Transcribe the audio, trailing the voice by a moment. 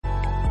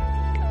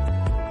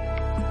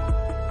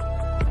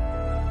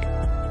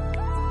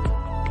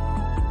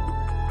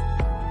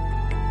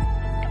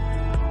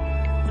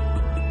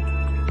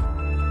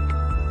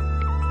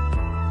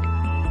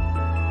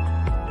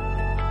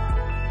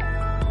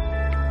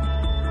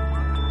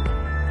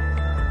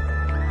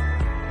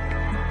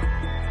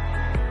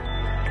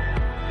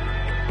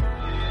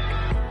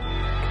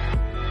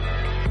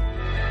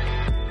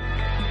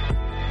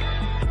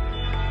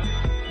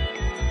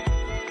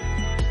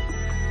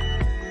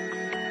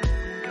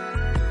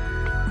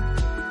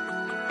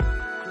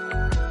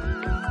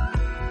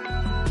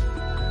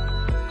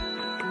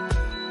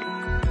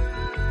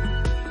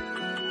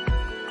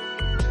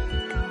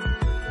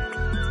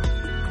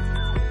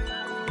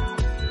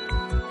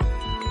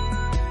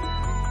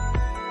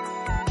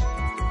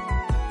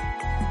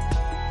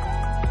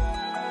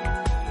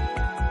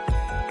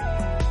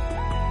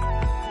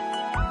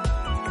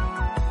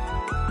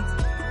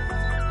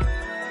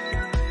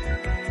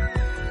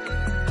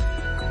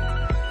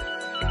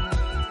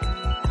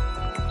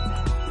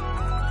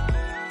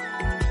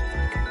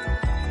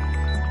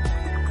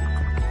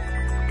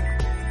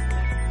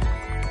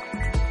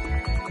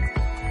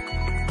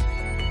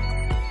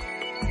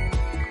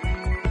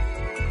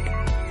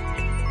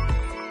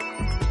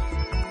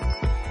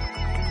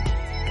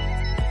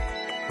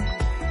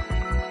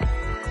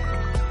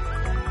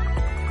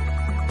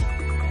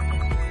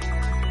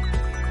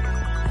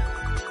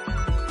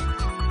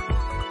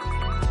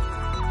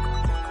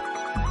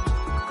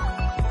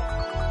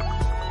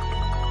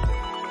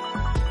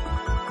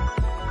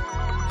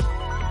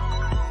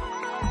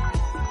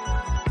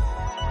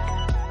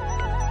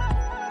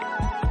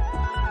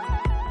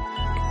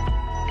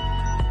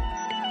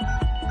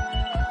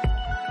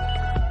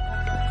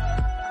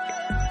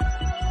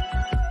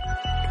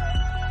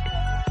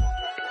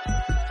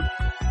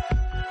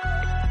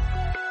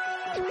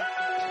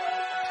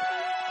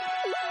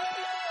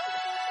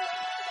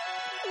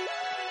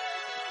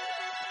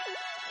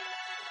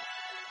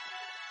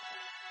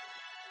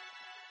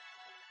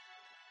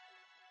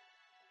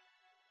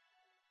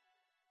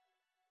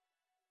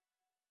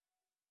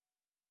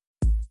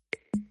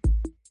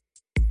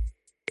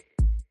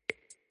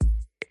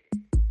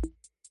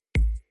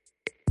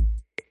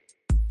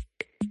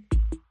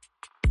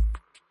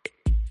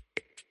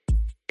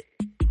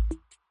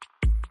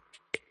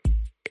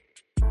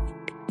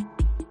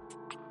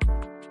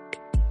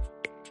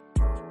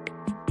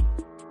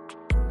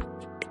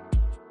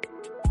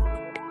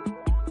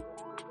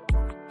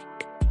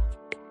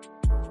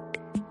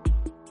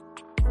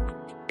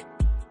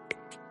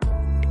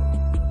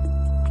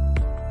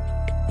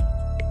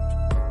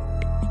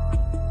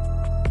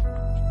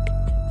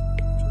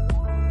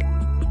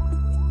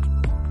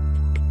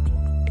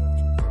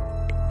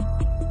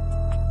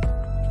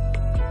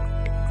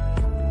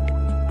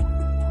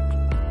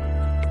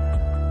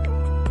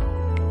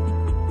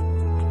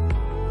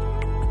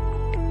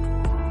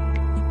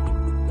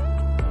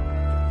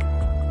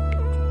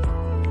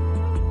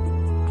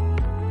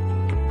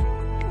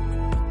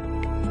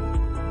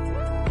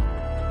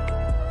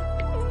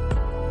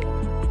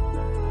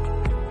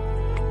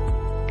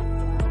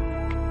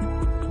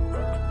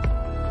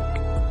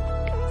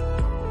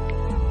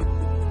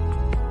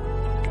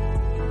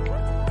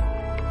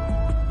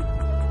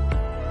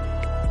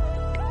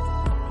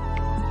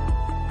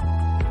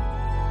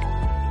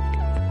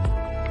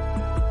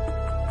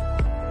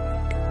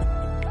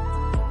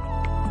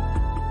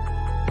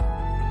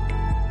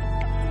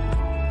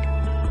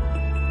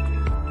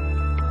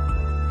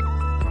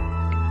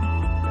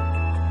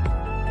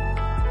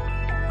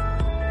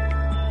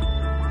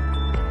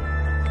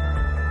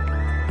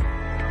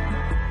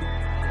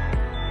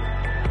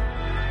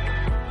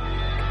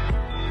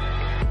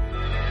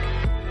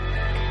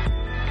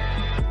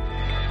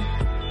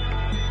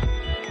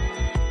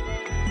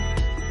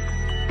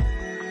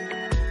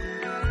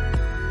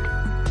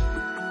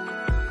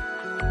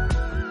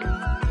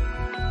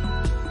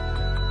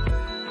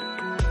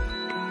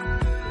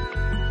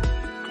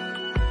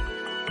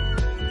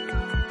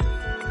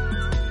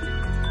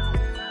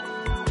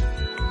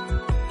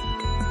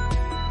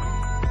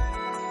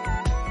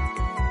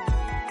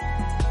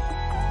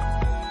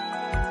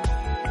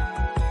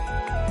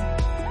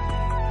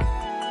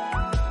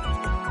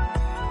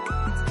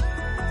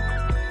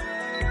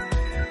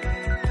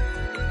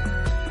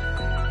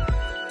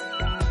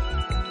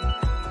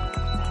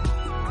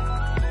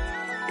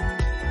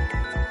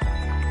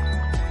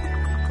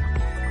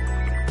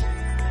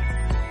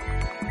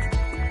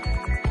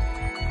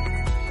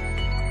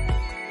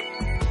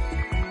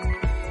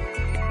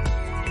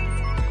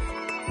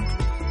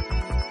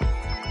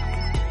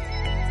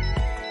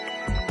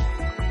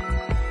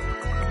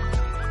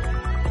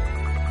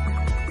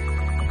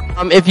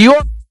If you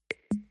are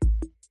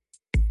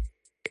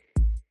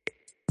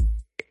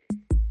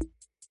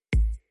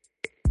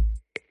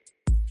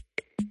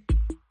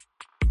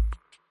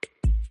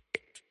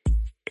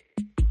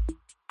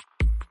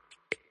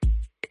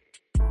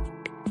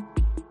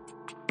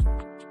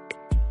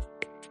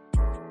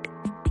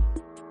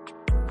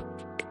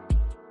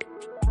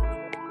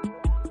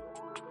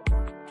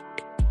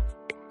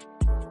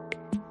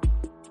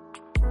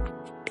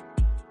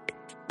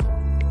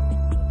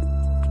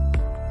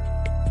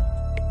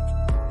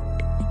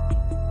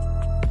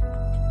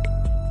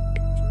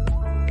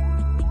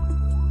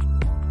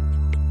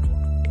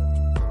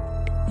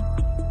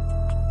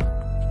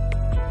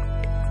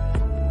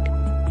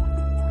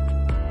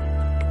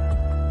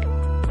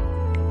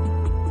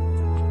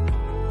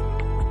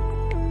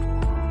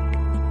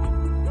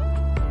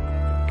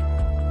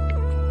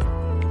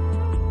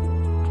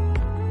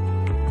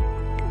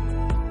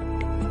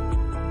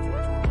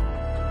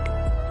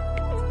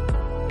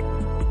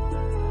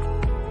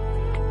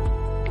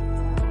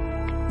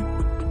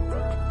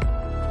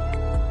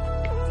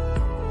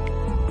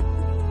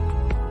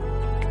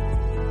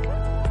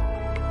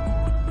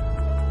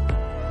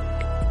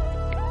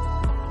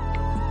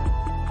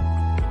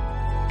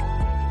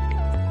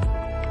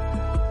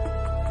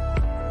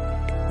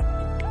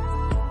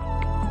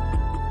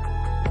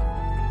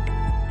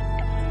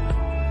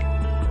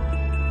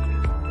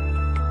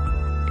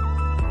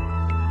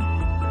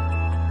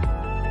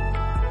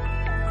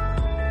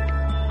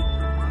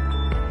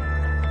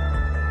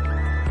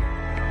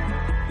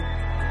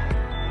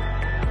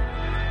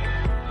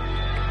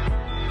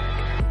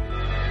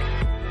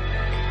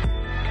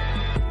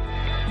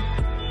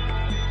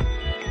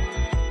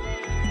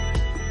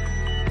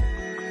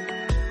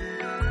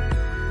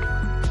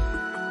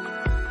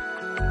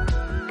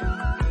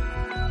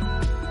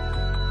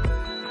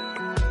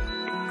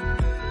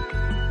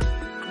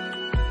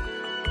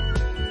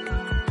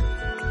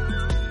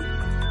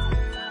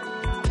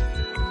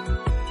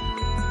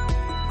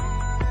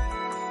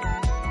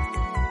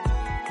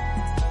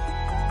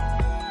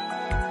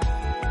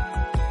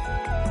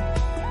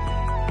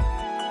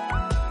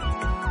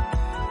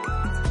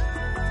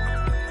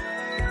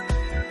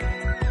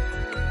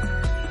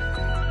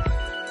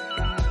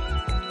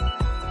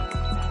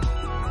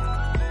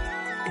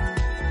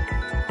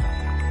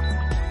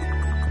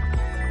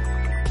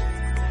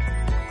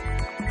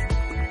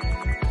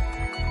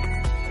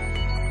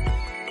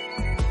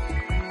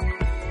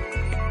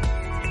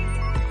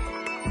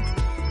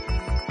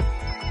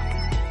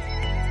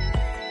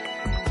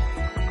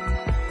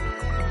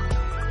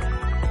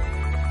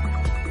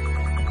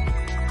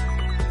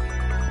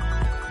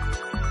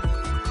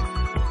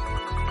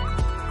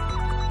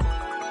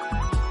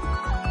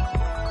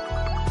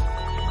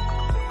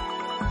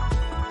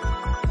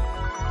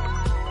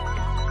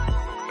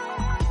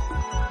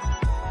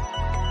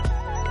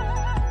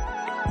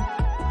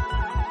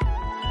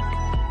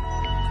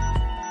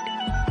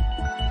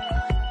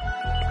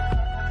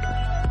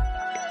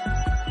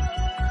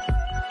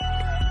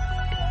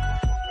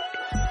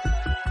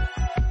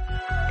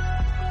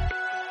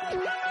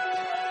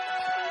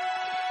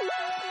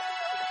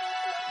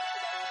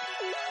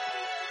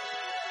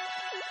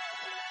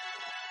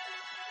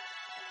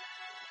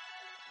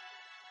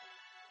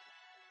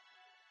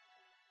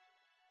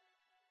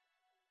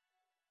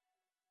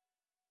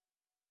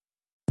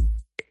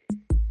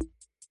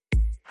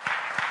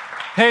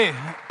Hey,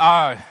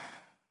 hello.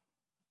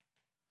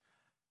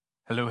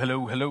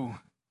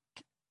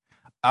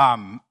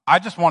 I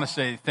just want to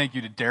say thank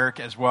you to Derek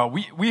as well.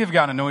 We have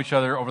gotten to know each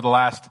other over the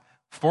last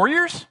 4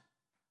 years,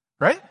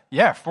 right?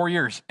 Yeah, 4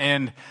 years.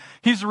 And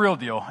he's the real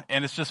deal,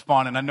 and it's just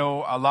fun. And I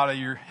know a lot of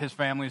his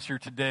family is here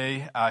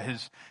today,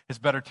 his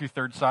better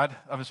two-thirds side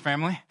of his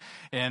family,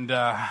 and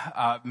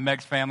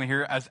Meg's family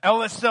here, as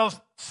Ellis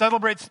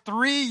celebrates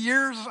 3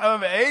 years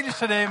of age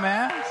today,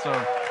 man.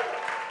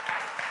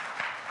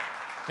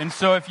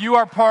 So if you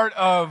are part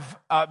of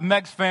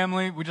Meg's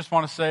family, we just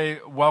want to say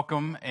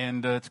welcome,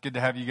 and it's good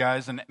to have you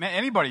guys. And man,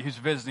 anybody who's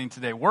visiting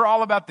today, we're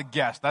all about the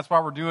guest. That's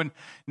why we're doing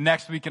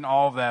next week and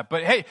all of that.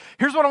 But hey,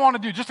 here's what I want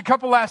to do. Just a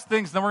couple last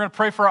things, then we're going to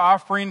pray for our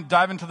offering,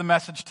 dive into the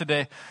message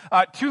today.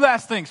 Two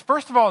last things.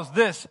 First of all is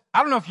this. I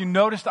don't know if you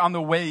noticed on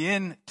the way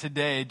in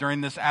today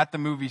during this At the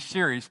Movies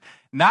series,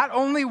 not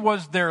only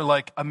was there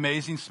like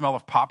amazing smell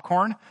of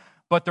popcorn,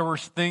 but there were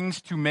things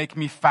to make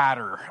me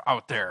fatter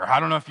out there. I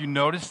don't know if you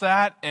noticed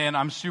that, and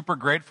I'm super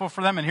grateful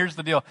for them. And here's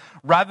the deal.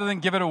 Rather than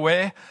give it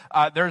away,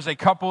 there's a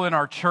couple in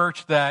our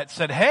church that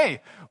said,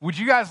 hey, would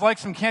you guys like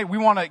some candy? We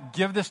want to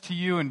give this to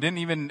you, and didn't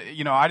even,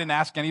 I didn't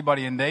ask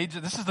anybody. And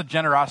this is the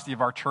generosity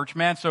of our church,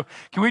 man. So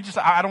can we just,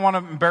 I don't want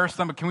to embarrass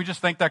them, but can we just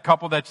thank that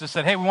couple that just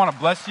said, hey, we want to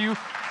bless you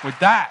with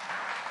that.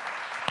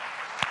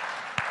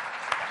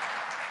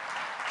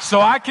 So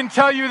I can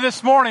tell you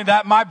this morning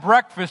that my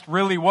breakfast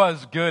really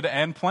was good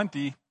and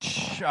plenty.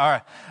 All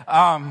right.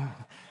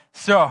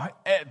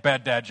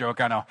 Bad dad joke,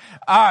 I know.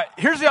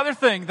 Here's the other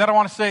thing that I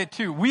want to say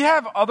too. We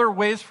have other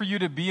ways for you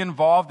to be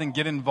involved and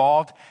get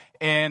involved.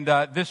 And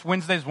this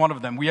Wednesday is one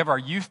of them. We have our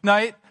youth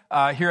night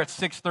here at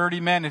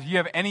 6:30. Man, if you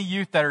have any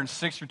youth that are in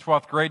 6th through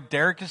 12th grade,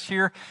 Derek is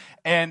here.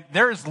 And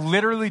there is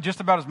literally just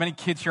about as many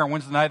kids here on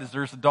Wednesday night as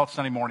there's adults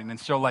Sunday morning. And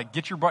so,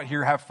 get your butt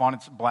here, have fun,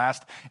 it's a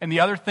blast. And the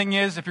other thing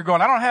is, if you're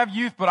going, I don't have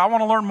youth, but I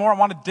want to learn more, I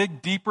want to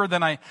dig deeper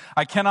than I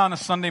can on a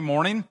Sunday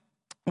morning,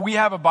 we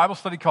have a Bible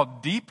study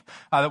called Deep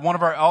that one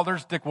of our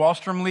elders, Dick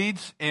Wallstrom,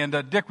 leads. And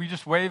Dick, will you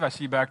just wave? I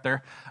see you back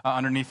there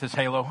underneath his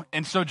halo.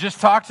 And so just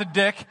talk to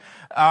Dick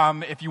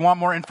if you want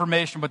more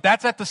information. But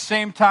that's at the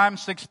same time,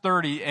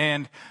 6:30.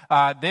 And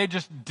they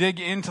just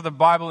dig into the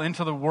Bible,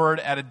 into the Word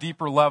at a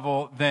deeper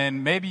level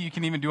than maybe you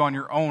can even do on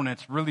your own.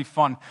 It's really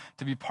fun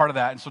to be part of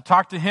that. And so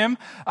talk to him.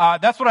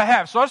 That's what I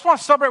have. So I just want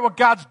to celebrate what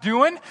God's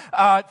doing.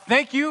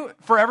 Thank you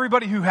for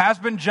everybody who has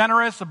been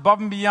generous above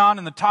and beyond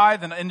in the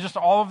tithe and just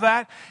all of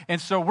that. And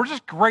so we're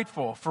just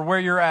grateful for where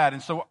you're at.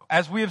 And so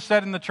as we have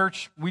said in the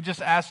church, we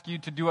just ask you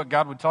to do what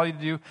God would tell you to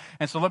do.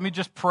 And so let me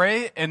just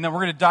pray, and then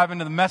we're going to dive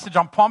into the message.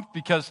 I'm pumped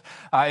because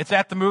it's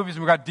at the movies,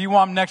 and we've got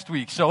DWAM next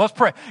week. So let's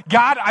pray.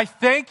 God, I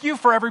thank you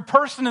for every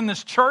person in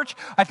this church.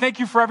 I thank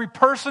you for every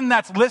person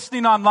that's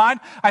listening online.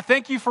 I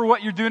thank you for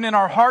what you're doing in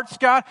our hearts,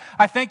 God.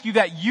 I thank you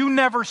that you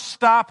never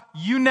stop,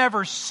 you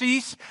never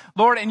cease,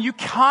 Lord, and you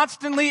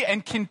constantly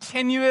and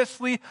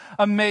continuously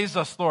amaze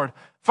us, Lord.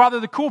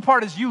 Father, the cool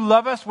part is you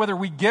love us whether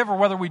we give or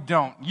whether we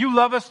don't. You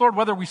love us, Lord,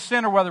 whether we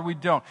sin or whether we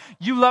don't.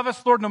 You love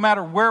us, Lord, no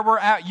matter where we're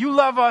at. You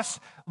love us,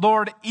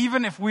 Lord,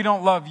 even if we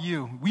don't love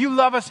you. You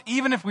love us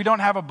even if we don't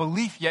have a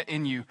belief yet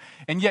in you.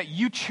 And yet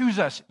you choose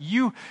us.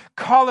 You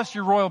call us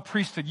your royal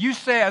priesthood. You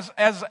say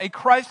as a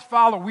Christ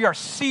follower, we are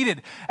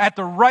seated at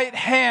the right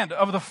hand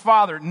of the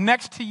Father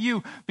next to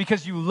you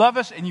because you love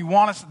us and you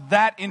want us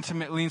that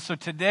intimately. And so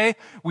today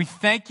we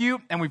thank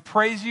you and we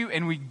praise you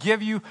and we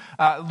give you,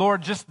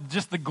 Lord, just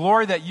the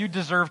glory that you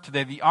deserve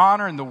today, the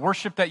honor and the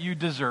worship that you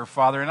deserve,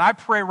 Father. And I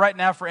pray right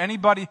now for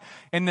anybody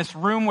in this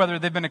room, whether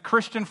they've been a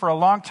Christian for a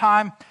long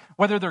time,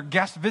 whether they're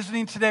guests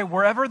visiting today,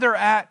 wherever they're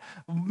at,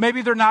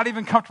 maybe they're not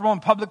even comfortable in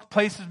public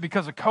places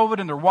because of COVID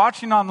and they're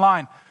watching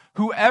online,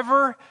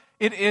 whoever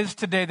it is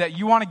today that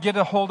you want to get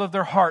a hold of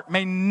their heart,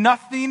 may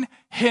nothing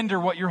hinder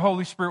what your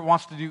Holy Spirit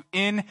wants to do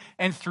in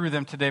and through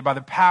them today by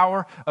the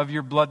power of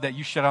your blood that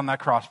you shed on that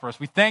cross for us.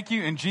 We thank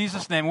you in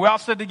Jesus' name. We all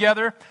said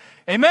together,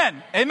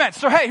 amen, amen.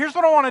 So hey, here's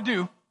what I want to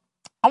do.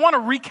 I want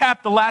to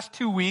recap the last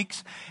 2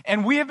 weeks,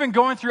 and we have been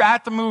going through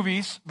At the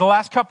Movies the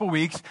last couple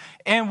weeks,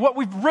 and what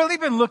we've really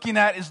been looking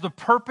at is the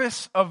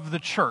purpose of the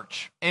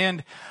church.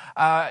 And,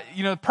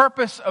 the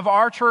purpose of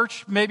our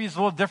church maybe is a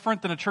little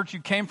different than a church you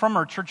came from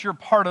or a church you're a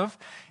part of.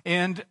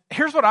 And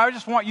here's what I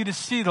just want you to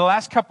see the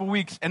last couple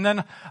weeks, and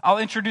then I'll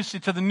introduce you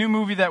to the new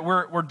movie that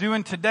we're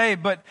doing today.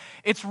 But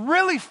it's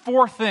really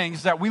 4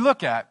 things that we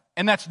look at,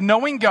 and that's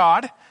knowing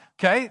God,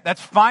 okay?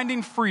 That's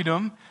finding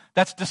freedom.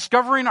 That's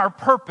discovering our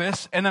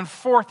purpose, and then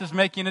 4th is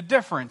making a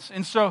difference.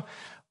 And so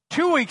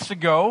 2 weeks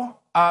ago,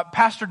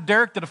 Pastor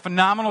Derek did a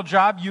phenomenal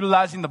job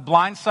utilizing the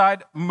Blind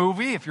Side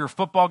movie. If you're a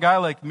football guy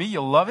like me,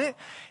 you'll love it.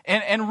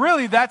 And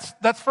really, that's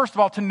first of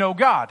all to know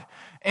God.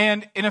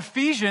 And in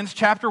Ephesians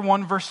chapter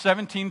 1, verse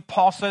 17,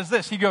 Paul says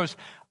this. He goes,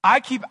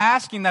 I keep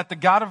asking that the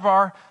God of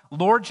our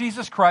Lord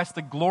Jesus Christ,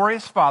 the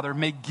glorious Father,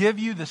 may give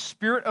you the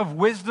spirit of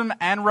wisdom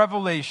and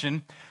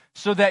revelation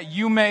so that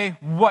you may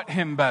what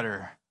him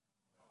better?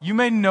 You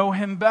may know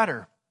him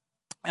better.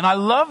 And I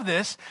love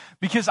this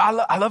because I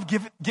love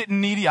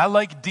getting needy. I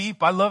like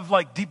deep. I love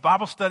deep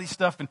Bible study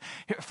stuff. And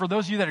for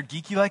those of you that are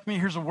geeky like me,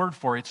 here's a word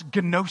for it. It's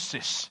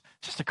gnosis.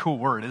 It's just a cool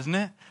word, isn't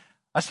it?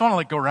 I just want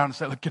to go around and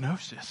say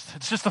gnosis.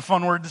 It's just a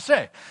fun word to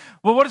say.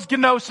 Well, what does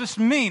gnosis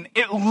mean?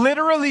 It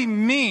literally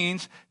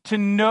means to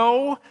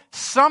know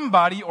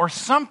somebody or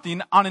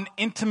something on an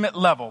intimate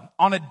level,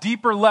 on a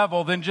deeper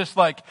level than just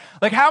like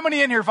how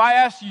many in here, if I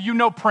asked you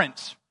know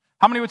Prince?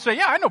 How many would say,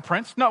 yeah, I know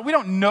Prince? No, we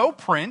don't know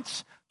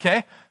Prince,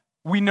 okay?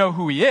 We know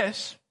who he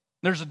is.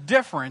 There's a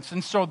difference.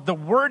 And so the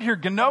word here,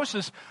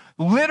 gnosis,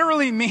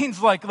 literally means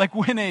like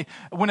when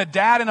a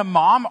dad and a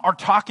mom are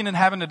talking and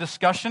having a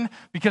discussion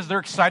because they're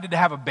excited to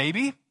have a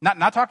baby,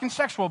 not talking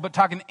sexual, but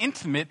talking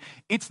intimate.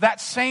 It's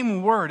that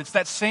same word. It's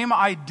that same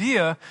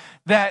idea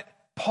that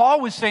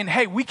Paul was saying,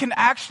 hey, we can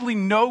actually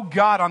know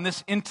God on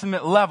this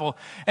intimate level.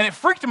 And it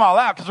freaked them all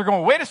out because they're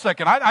going, wait a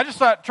second. I just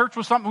thought church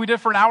was something we did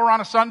for an hour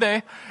on a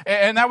Sunday,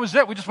 and that was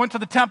it. We just went to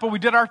the temple, we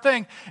did our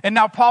thing. And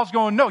now Paul's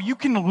going, no, you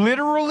can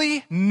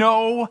literally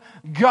know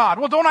God.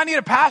 Well, don't I need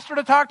a pastor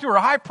to talk to or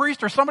a high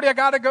priest or somebody I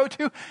got to go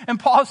to? And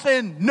Paul's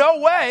saying, no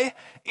way.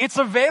 It's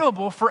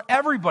available for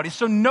everybody.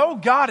 So know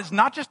God is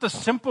not just a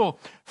simple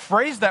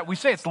phrase that we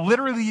say. It's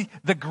literally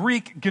the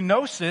Greek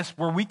gnosis,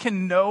 where we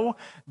can know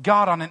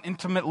God on an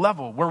intimate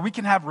level, where we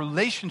can have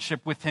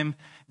relationship with him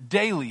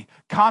daily,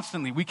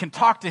 constantly. We can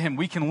talk to him.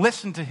 We can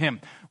listen to him.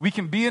 We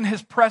can be in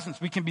his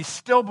presence. We can be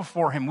still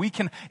before him. We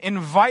can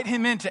invite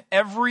him into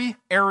every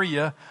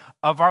area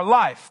of our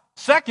life.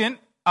 Second,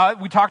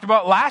 we talked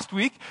about last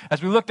week,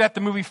 as we looked at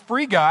the movie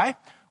Free Guy,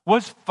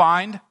 was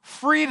find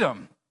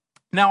freedom.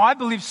 Now, I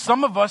believe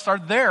some of us are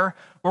there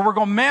where we're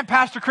going, man,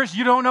 Pastor Chris,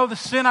 you don't know the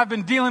sin I've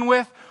been dealing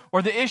with,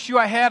 or the issue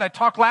I had. I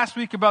talked last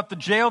week about the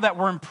jail that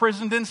we're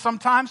imprisoned in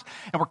sometimes,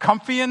 and we're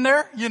comfy in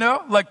there,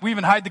 like we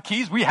even hide the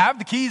keys. We have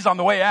the keys on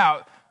the way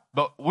out,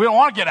 but we don't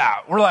want to get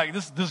out. We're like,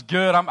 this is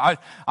good. I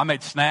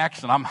made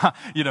snacks, and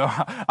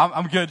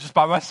I'm good just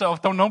by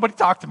myself. Don't nobody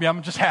talk to me.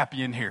 I'm just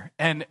happy in here.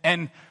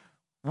 And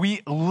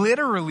we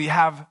literally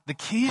have the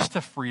keys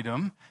to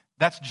freedom.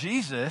 That's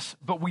Jesus,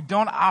 but we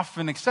don't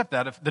often accept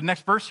that. If the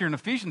next verse here in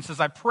Ephesians says,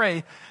 I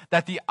pray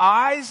that the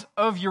eyes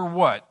of your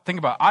what? Think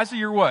about it. Eyes of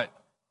your what?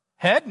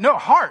 Head? No,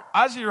 heart.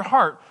 Eyes of your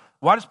heart.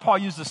 Why does Paul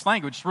use this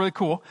language? It's really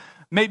cool.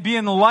 May be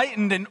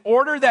enlightened in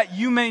order that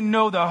you may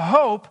know the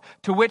hope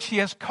to which he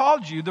has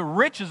called you, the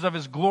riches of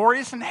his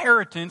glorious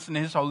inheritance in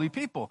his holy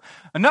people.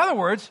 In other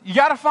words, you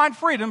got to find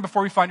freedom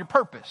before you find your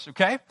purpose,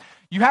 okay?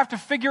 You have to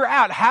figure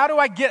out, how do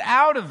I get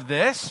out of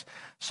this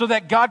so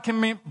that God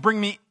can bring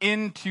me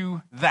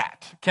into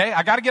that, okay?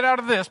 I got to get out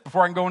of this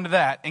before I can go into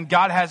that, and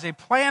God has a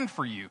plan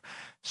for you.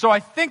 So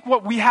I think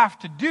what we have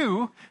to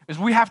do is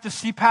we have to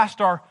see past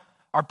our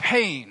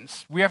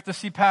pains. We have to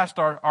see past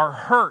our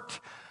hurt.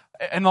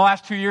 In the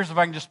last 2 years, if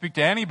I can just speak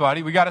to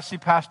anybody, we got to see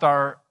past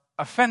our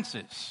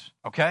offenses,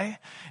 okay?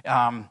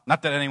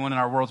 Not that anyone in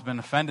our world's been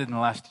offended in the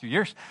last 2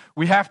 years.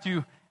 We have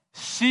to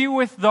see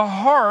with the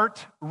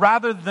heart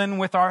rather than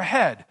with our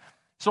head.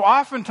 So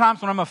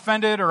oftentimes when I'm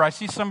offended or I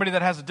see somebody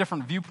that has a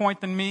different viewpoint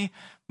than me,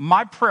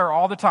 my prayer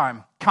all the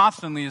time,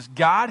 constantly, is,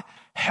 God,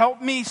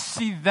 help me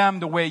see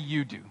them the way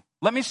you do.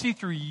 Let me see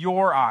through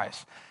your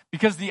eyes.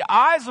 Because the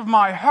eyes of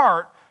my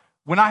heart,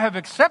 when I have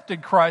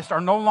accepted Christ,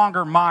 are no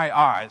longer my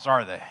eyes,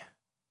 are they?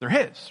 They're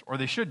his, or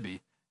they should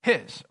be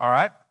his, all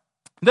right?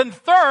 Then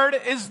third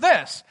is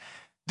this: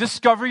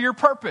 discover your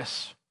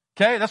purpose,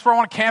 okay? That's where I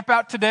want to camp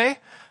out today.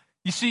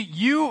 You see,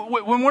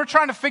 when we're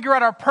trying to figure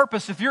out our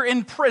purpose, if you're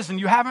in prison,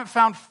 you haven't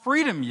found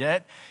freedom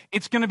yet,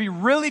 it's going to be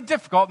really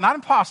difficult, not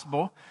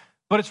impossible,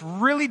 but it's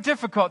really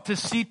difficult to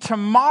see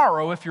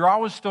tomorrow if you're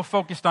always still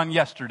focused on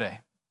yesterday.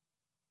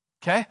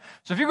 Okay?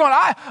 So if you're going,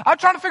 I'm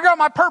trying to figure out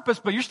my purpose,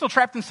 but you're still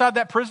trapped inside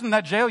that prison,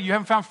 that jail, you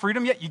haven't found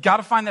freedom yet, you got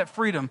to find that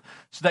freedom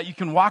so that you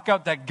can walk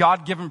out that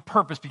God-given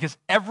purpose, because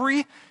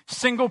every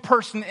single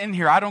person in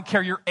here, I don't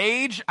care your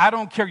age, I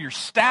don't care your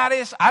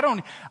status, I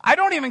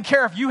don't even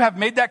care if you have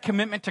made that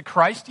commitment to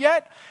Christ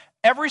yet,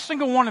 every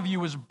single one of you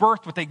was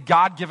birthed with a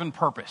God-given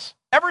purpose.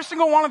 Every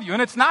single one of you.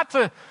 And it's not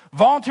to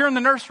volunteer in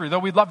the nursery, though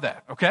we'd love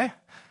that, okay?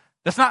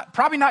 That's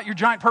probably not your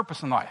giant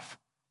purpose in life.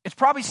 It's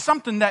probably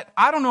something that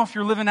I don't know if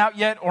you're living out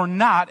yet or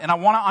not, and I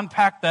want to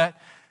unpack that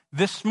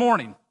this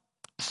morning.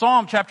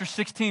 Psalm chapter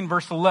 16,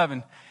 verse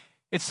 11,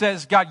 it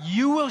says, God,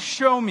 you will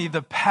show me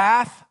the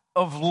path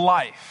of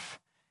life.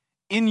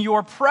 In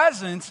your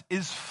presence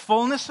is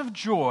fullness of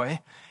joy,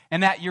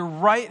 and at your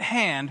right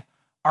hand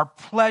are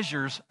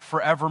pleasures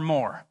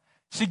forevermore.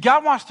 See,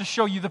 God wants to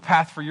show you the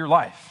path for your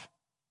life.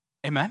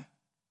 Amen?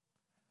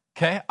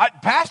 Okay?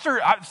 Pastor,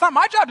 it's not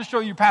my job to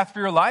show you your path for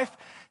your life.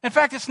 In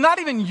fact, it's not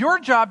even your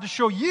job to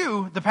show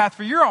you the path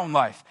for your own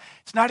life.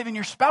 It's not even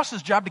your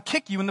spouse's job to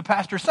kick you when the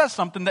pastor says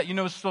something that you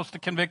know is supposed to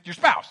convict your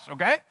spouse,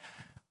 okay?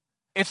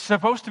 It's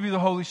supposed to be the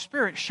Holy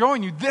Spirit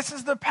showing you this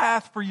is the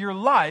path for your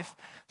life.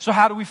 So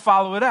how do we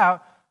follow it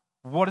out?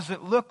 What does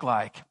it look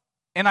like?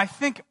 And I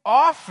think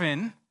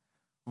often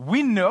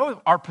we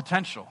know our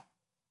potential.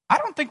 I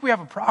don't think we have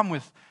a problem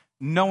with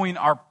knowing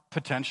our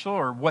potential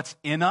or what's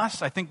in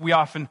us. I think we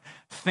often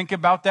think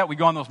about that. We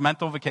go on those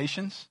mental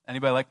vacations.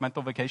 Anybody like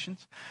mental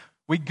vacations?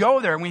 We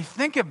go there and we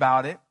think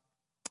about it.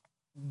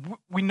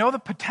 We know the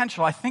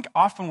potential. I think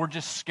often we're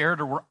just scared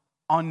or we're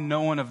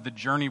unknown of the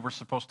journey we're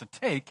supposed to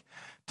take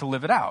to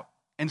live it out.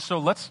 And so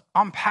let's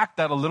unpack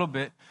that a little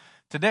bit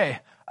today.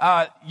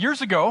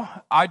 Years ago,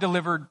 I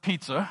delivered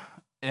pizza,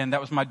 and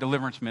that was my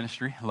deliverance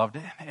ministry. Loved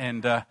it.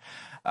 And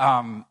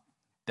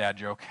dad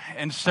joke.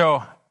 And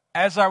so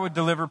as I would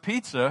deliver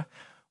pizza,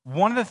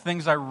 one of the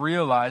things I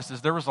realized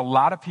is there was a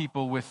lot of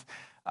people with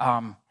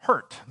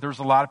hurt. There was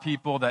a lot of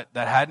people that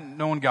hadn't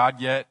known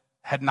God yet,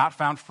 had not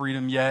found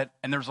freedom yet,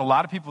 and there was a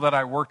lot of people that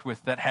I worked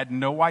with that had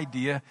no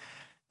idea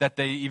that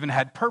they even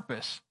had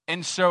purpose.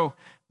 And so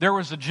there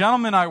was a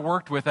gentleman I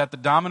worked with at the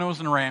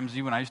Domino's in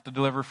Ramsey when I used to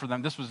deliver for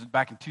them. This was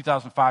back in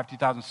 2005,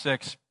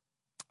 2006.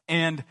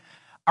 And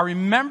I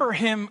remember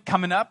him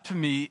coming up to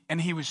me, and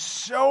he was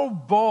so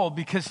bold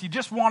because he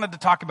just wanted to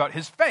talk about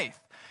his faith.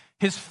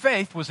 His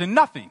faith was in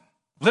nothing.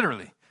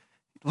 Literally,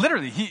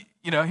 he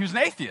was an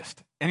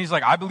atheist. And he's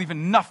like, I believe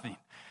in nothing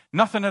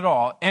at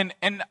all. And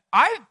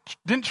I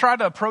didn't try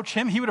to approach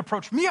him. He would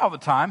approach me all the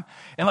time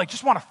and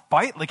just want to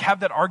fight, have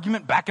that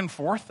argument back and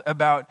forth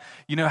about,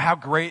 how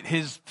great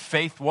his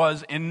faith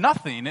was in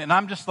nothing. And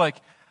I'm just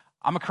like,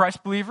 I'm a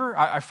Christ believer.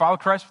 I follow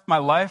Christ with my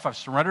life. I've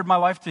surrendered my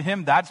life to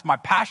him. That's my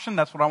passion.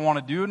 That's what I want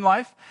to do in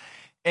life.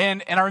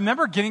 And I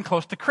remember getting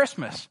close to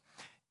Christmas.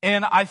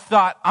 And I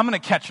thought, I'm going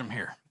to catch him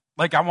here.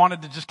 I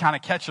wanted to just kind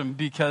of catch him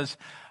because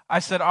I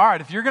said, all right,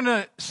 if you're going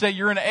to say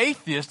you're an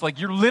atheist,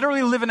 you're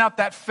literally living out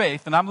that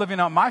faith and I'm living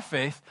out my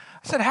faith.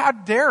 I said, how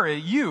dare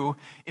you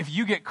if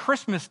you get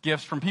Christmas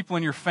gifts from people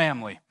in your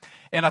family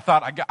And I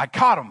thought, I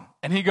caught him.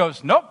 And he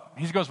goes, nope.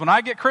 He goes, when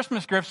I get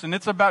Christmas gifts and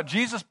it's about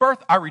Jesus'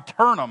 birth, I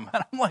return them.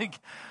 And I'm like,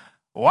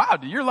 wow,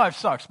 dude, your life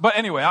sucks. But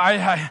anyway,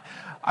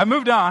 I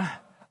moved on.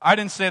 I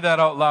didn't say that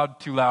out loud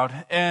too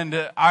loud. And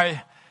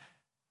I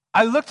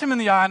looked him in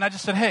the eye and I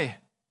just said, hey,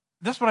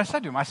 this is what I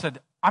said to him. I said,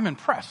 I'm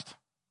impressed.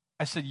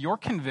 I said, your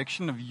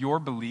conviction of your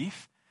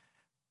belief,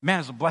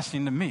 man, is a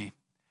blessing to me.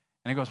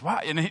 And he goes, wow.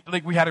 And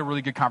we had a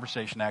really good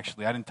conversation,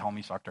 actually. I didn't tell him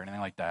he sucked or anything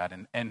like that.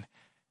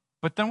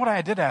 But then what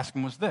I did ask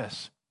him was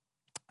this.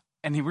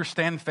 And we were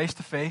standing face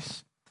to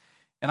face.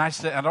 And I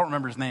said, I don't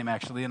remember his name,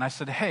 actually. And I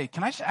said, hey,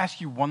 can I just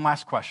ask you one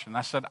last question?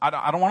 I said, I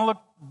don't want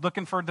to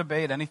looking for a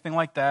debate, anything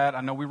like that.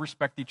 I know we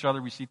respect each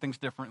other. We see things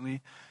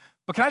differently.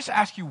 But can I just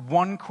ask you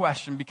one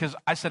question? Because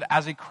I said,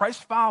 as a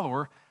Christ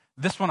follower,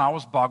 this one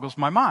always boggles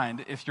my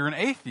mind. If you're an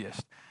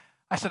atheist,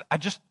 I said,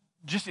 just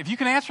if you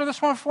can answer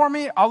this one for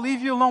me, I'll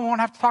leave you alone. We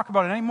won't have to talk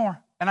about it anymore.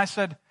 And I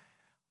said,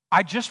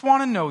 I just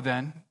want to know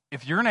then,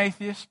 if you're an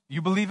atheist,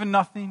 you believe in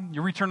nothing,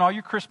 you return all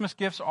your Christmas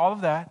gifts, all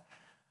of that.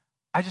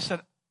 I just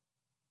said,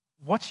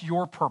 what's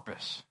your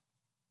purpose?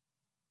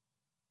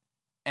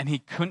 And he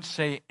couldn't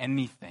say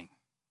anything.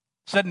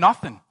 Said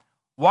nothing.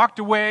 Walked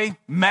away,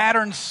 mad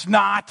and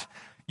snot,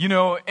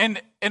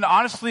 and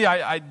honestly,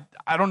 I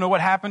don't know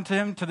what happened to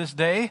him to this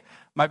day.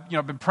 I've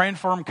been praying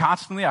for him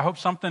constantly. I hope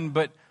something,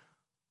 but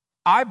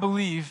I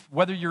believe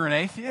whether you're an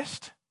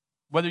atheist,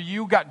 whether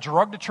you got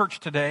drugged to church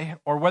today,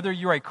 or whether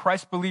you're a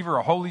Christ believer,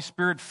 a Holy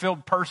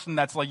Spirit-filled person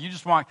that's like you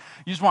just want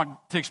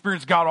to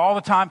experience God all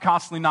the time,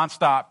 constantly,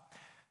 nonstop,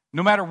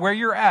 no matter where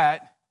you're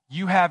at,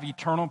 you have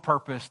eternal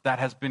purpose that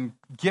has been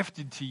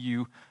gifted to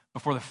you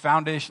before the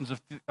foundations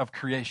of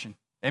creation.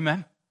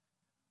 Amen?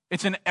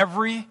 It's in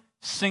every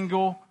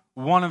single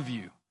one of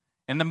you.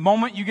 And the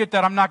moment you get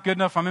that, I'm not good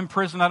enough, I'm in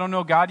prison, I don't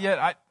know God yet,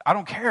 I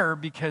don't care,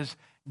 because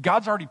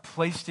God's already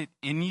placed it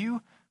in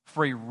you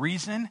for a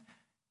reason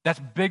that's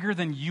bigger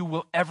than you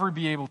will ever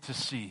be able to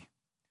see.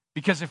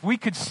 Because if we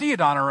could see it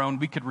on our own,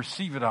 we could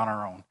receive it on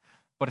our own.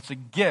 But it's a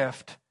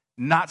gift,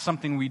 not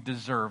something we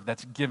deserve,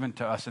 that's given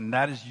to us, and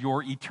that is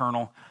your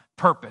eternal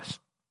purpose.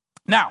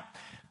 Now,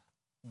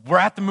 we're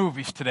at the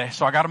movies today,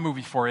 so I got a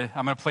movie for you.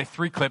 I'm going to play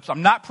 3 clips.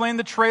 I'm not playing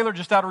the trailer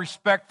just out of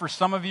respect for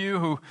some of you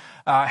who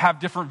have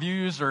different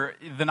views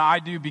than I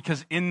do,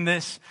 because in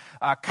this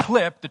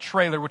clip, the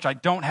trailer, which I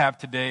don't have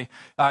today,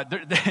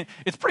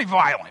 it's pretty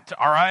violent,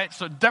 all right?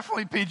 So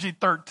definitely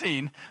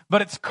PG-13,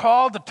 but it's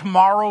called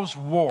Tomorrow's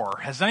War.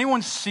 Has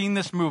anyone seen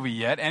this movie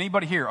yet?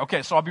 Anybody here?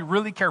 Okay, so I'll be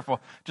really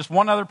careful. Just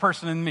one other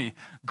person and me.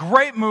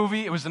 Great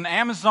movie. It was an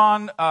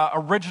Amazon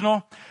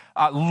original.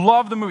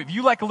 Love the movie. If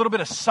you like a little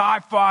bit of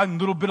sci-fi and a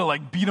little bit of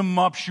like beat 'em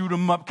up, shoot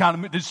 'em up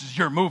kind of, this is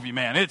your movie,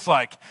 man. It's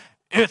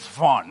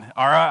fun.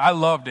 All right. I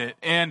loved it.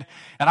 And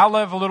I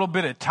love a little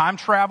bit of time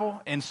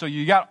travel. And so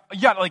you got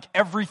like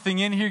everything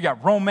in here. You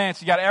got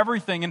romance, you got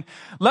everything. And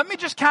let me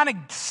just kind of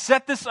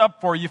set this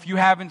up for you if you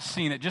haven't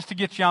seen it, just to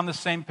get you on the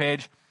same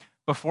page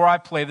before I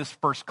play this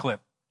first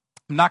clip.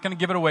 I'm not going to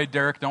give it away,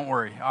 Derek. Don't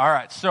worry. All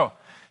right. So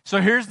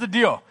here's the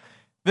deal.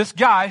 This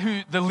guy,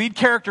 who the lead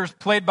character is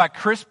played by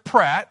Chris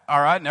Pratt, all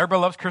right, and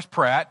everybody loves Chris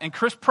Pratt. And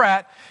Chris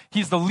Pratt,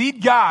 he's the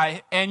lead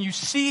guy, and you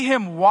see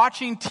him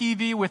watching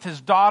TV with his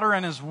daughter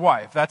and his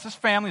wife. That's his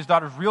family. His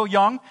daughter's real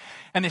young,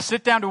 and they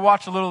sit down to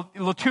watch a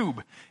little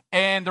tube.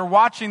 And they're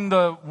watching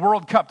the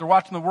World Cup. They're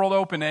watching the World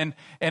Open.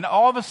 And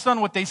all of a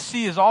sudden, what they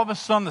see is all of a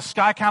sudden the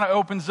sky kind of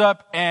opens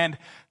up, and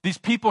these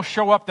people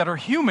show up that are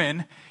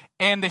human.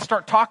 And they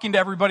start talking to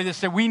everybody. They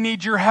say, we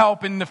need your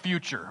help in the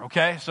future,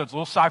 okay? So it's a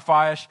little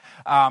sci-fi-ish.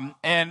 And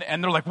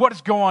they're like, what is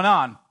going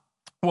on?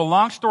 Well,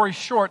 long story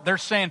short, they're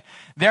saying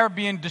they're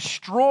being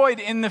destroyed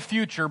in the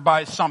future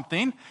by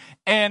something.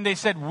 And they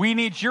said, we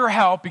need your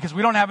help because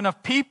we don't have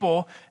enough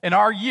people in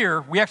our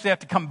year. We actually have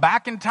to come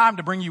back in time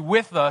to bring you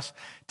with us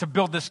to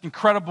build this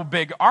incredible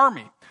big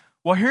army.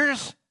 Well,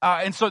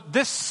 and so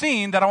this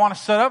scene that I want to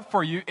set up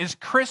for you is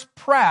Chris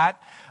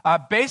Pratt.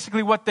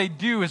 Basically what they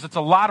do is it's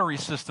a lottery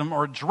system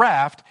or a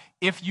draft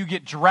if you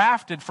get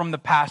drafted from the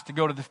past to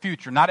go to the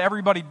future. Not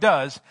everybody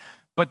does,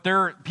 but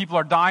people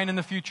are dying in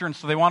the future, and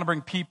so they want to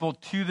bring people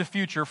to the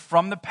future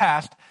from the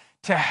past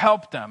to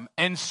help them.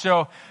 And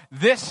so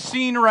this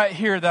scene right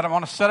here that I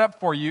want to set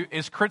up for you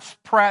is Chris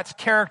Pratt's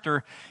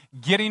character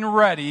getting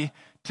ready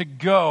to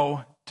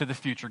go to the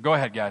future. Go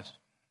ahead, guys.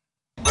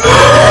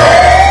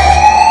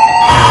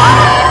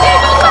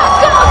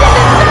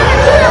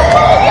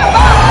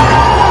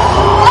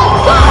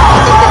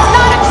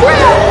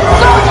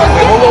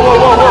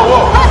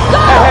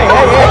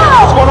 Hey,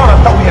 what's going on? I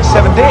thought we had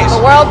 7 days.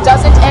 The world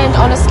doesn't end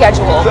on a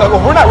schedule.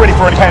 We're not ready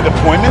for any kind of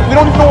deployment. We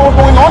don't even know what's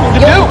going on.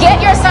 You'll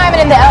get your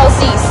assignment in the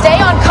LZ. Stay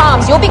on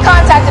comms. You'll be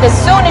contacted as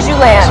soon as you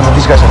land. Some of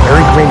these guys are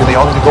very green. Do they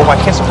all need to go? Why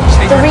can't somebody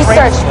stay The here?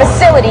 research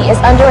facility is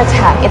under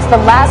attack. It's the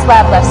last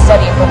lab left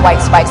studying for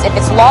white spikes. If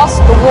it's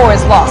lost, the war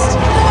is lost.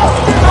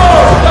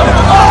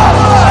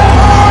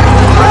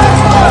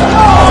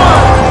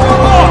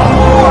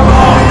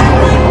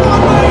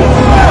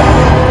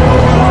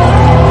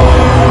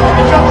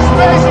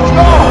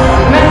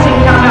 Commencing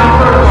countdown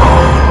protocol.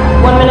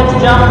 1 minute to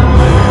jump.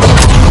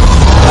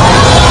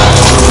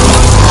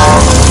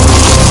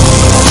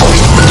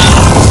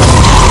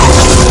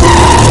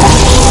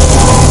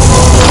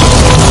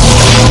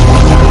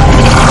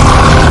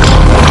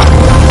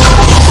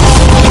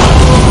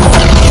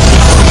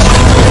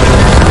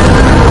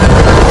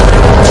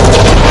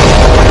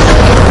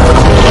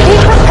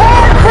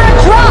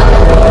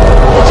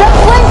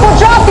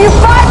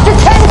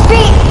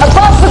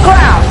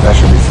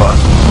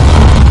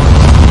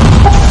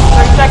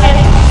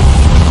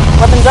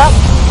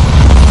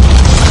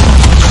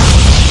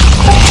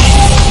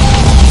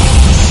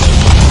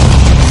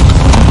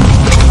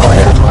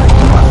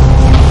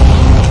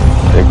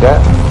 that.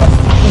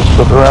 You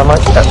flip it around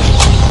like that.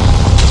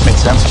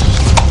 Makes sense.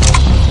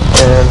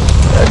 And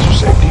that's your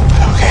safety.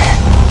 Okay.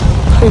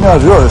 How you know how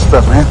to do all this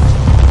stuff, man?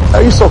 How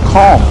are you so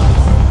calm?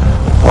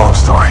 Long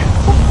story.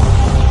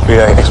 You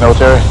got any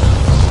ex-military?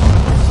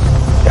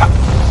 Yeah.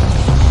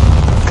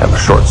 Kind of a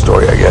short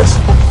story, I guess.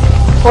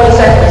 20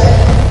 seconds.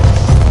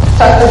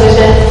 Tuck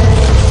position.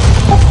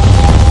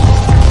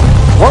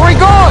 Where are we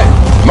going?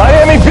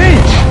 Miami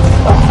Beach.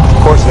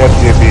 Of course, it has to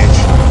be a beach.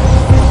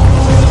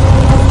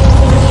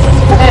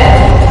 10,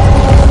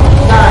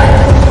 9,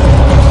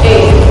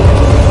 8,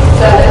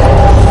 7,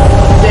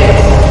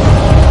 6,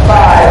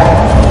 5,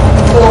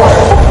 4,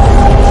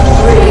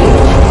 3,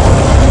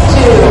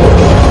 2,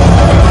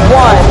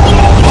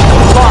 1.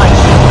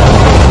 Launch.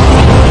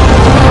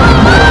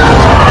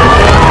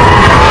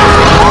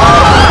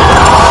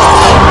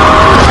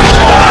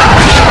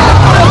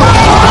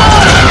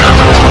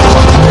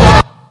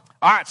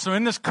 All right, so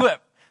in this clip,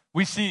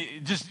 we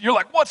see you're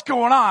like, what's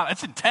going on?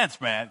 It's intense,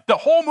 man. The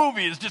whole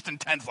movie is just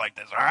intense like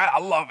this, all right? I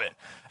love it.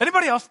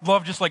 Anybody else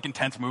love just like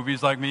intense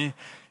movies like me?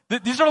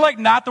 These are like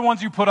not the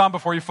ones you put on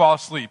before you fall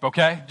asleep,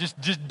 okay?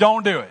 Just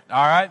don't do it,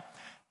 all right?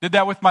 Did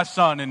that with my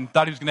son and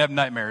thought he was going to have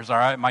nightmares, all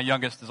right? My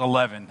youngest is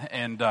 11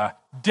 and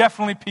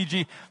definitely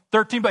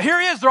PG-13. But here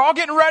he is. They're all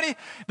getting ready.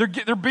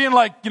 They're being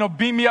like,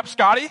 beam me up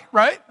Scotty,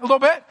 right? A little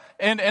bit.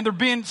 And they're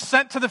being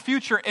sent to the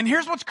future. And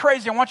here's what's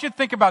crazy. I want you to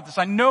think about this.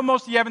 I know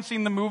most of you haven't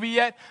seen the movie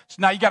yet, so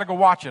now you got to go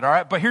watch it, all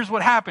right? But here's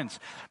what happens.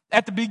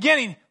 At the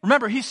beginning,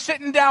 remember, he's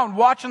sitting down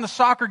watching the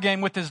soccer game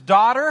with his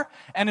daughter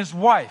and his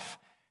wife.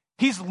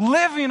 He's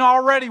living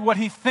already what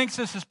he thinks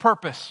is his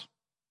purpose.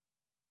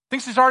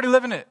 Thinks he's already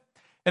living it.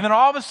 And then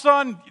all of a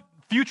sudden,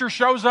 future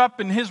shows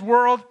up in his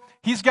world.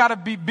 He's got to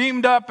be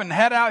beamed up and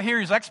head out here.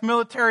 He's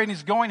ex-military and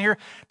he's going here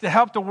to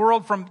help the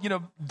world from,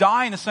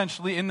 dying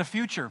essentially in the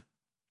future.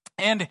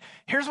 And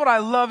here's what I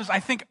love is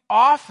I think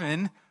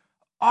often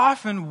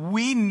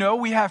we know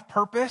we have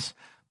purpose,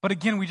 but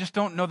again, we just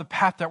don't know the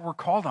path that we're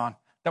called on,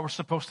 that we're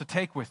supposed to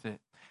take with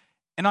it.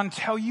 And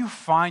until you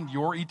find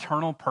your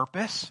eternal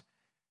purpose,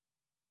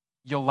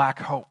 you'll lack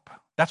hope.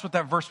 That's what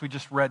that verse we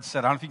just read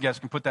said. I don't know if you guys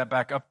can put that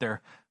back up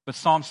there, but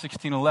Psalm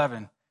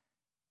 16:11,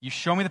 you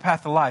show me the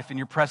path of life. In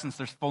your presence,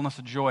 there's fullness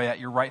of joy. At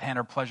your right hand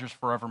are pleasures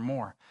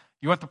forevermore.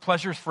 You want the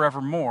pleasures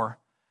forevermore.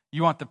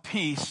 You want the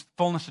peace,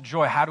 fullness of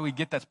joy. How do we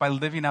get that? It's by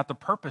living out the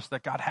purpose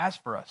that God has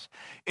for us.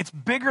 It's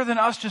bigger than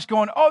us just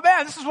going, oh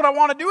man, this is what I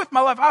want to do with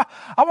my life.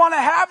 I want to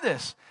have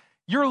this.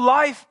 Your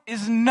life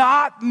is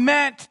not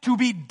meant to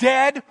be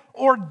dead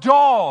or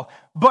dull,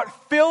 but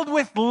filled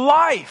with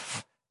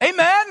life.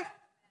 Amen?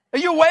 Are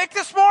you awake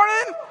this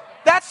morning?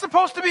 That's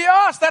supposed to be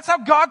us. That's how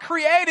God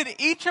created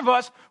each of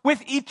us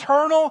with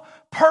eternal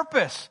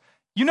purpose.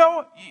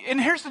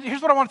 And here's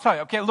what I want to tell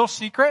you. Okay, a little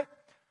secret.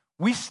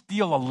 We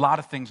steal a lot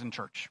of things in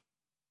church.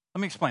 Let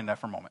me explain that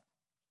for a moment.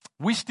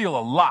 We steal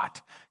a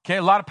lot. Okay,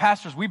 a lot of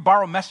pastors, we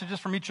borrow messages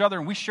from each other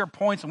and we share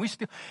points and we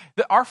steal.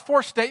 Our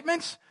 4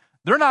 statements,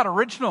 they're not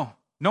original.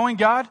 Knowing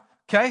God,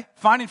 okay,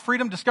 finding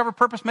freedom, discover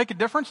purpose, make a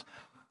difference.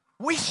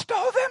 We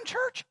stole them,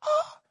 church.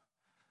 Oh.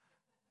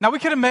 Now, we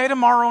could have made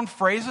them our own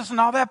phrases and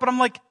all that, but I'm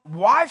like,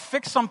 why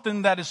fix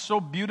something that is so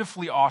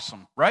beautifully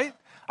awesome, right?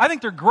 I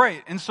think they're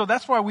great, and so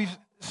that's why we've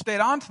stayed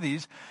on to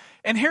these.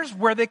 And here's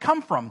where they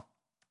come from.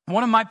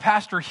 One of my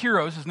pastor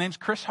heroes, his name's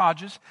Chris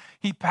Hodges.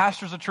 He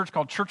pastors a church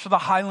called Church of the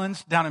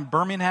Highlands down in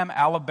Birmingham,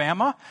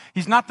 Alabama.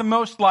 He's not the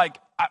most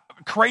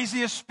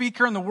craziest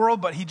speaker in the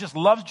world, but he just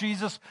loves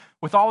Jesus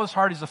with all his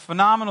heart. He's a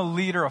phenomenal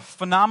leader, a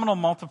phenomenal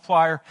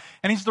multiplier,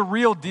 and he's the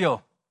real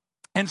deal.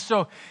 And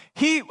so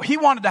he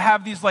wanted to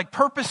have these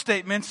purpose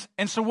statements.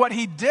 And so what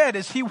he did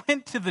is he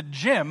went to the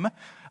gym,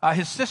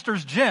 his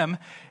sister's gym,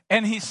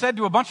 and he said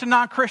to a bunch of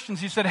non-Christians,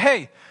 he said,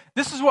 hey,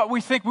 this is what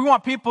we think. We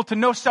want people to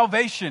know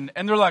salvation.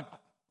 And they're like,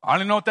 I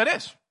don't even know what that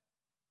is.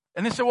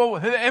 And they said, well,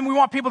 and we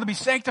want people to be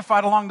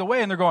sanctified along the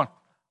way. And they're going,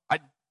 I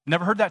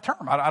never heard that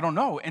term. I don't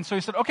know. And so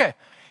he said, okay,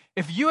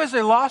 if you as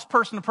a lost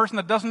person, a person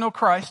that doesn't know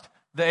Christ,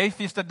 the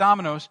atheist at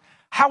Domino's,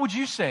 how would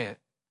you say it?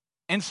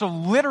 And so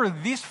literally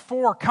these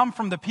 4 come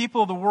from the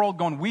people of the world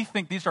going, we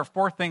think these are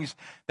 4 things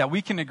that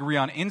we can agree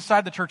on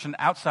inside the church and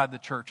outside the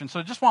church. And so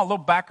I just want a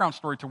little background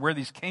story to where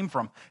these came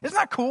from. Isn't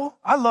that cool?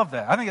 I love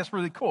that. I think that's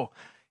really cool.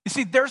 You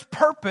see, there's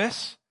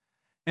purpose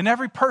in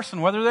every person,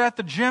 whether they're at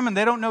the gym and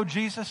they don't know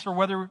Jesus or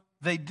whether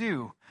they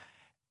do.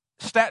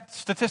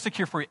 Statistic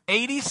here for you.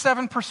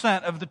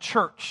 87% of the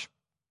church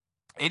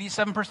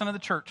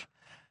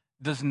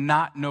does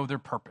not know their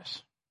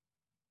purpose.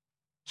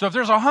 So if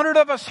there's 100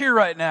 of us here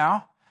right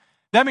now,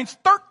 that means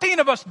 13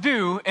 of us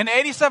do, and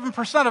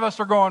 87% of us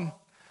are going,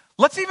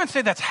 let's even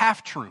say that's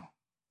half true,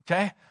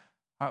 okay?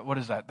 What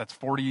is that? That's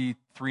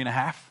 43 and a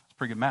half? It's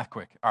pretty good math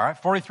quick. All right,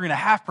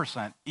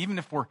 43.5%, even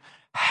if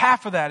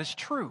half of that is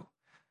true.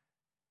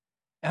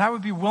 And I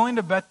would be willing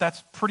to bet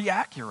that's pretty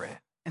accurate.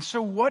 And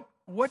so what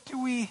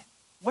do we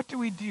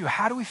do?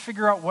 How do we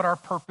figure out what our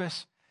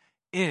purpose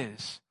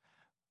is?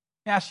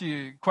 Let me ask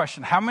you a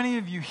question. How many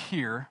of you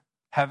here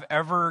have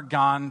ever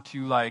gone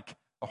to a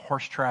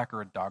horse track or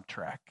a dog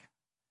track?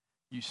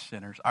 You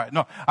sinners. All right, no.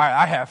 All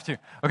right, I have to.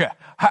 Okay.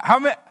 How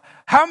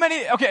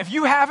many, okay, if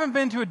you haven't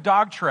been to a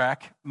dog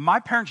track, my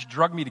parents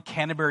drugged me to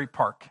Canterbury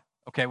Park,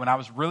 okay, when I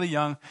was really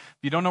young. If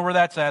you don't know where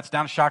that's at, it's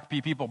down in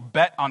Shakopee. People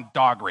bet on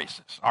dog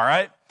races, all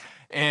right?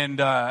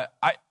 And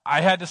I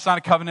had to sign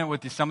a covenant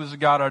with the Assemblies of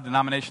God, our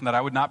denomination, that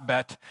I would not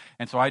bet,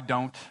 and so I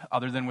don't,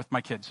 other than with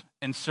my kids.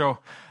 And so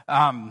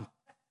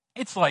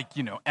it's like,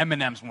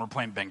 M&Ms when we're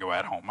playing bingo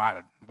at home,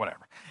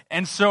 whatever.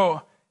 And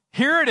so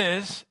here it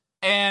is,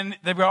 and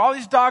they've got all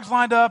these dogs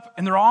lined up,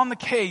 and they're all in the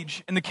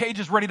cage, and the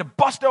cage is ready to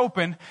bust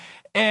open.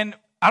 And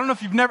I don't know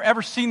if you've never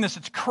ever seen this.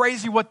 It's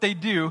crazy what they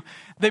do.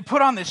 They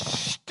put on this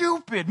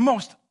stupid,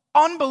 most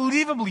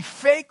unbelievably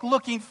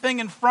fake-looking thing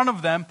in front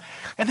of them,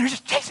 and they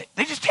just chase it.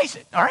 They just chase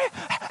it, all right?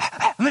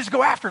 And they just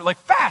go after it, like,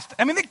 fast.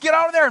 I mean, they get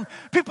out of there, and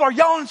people are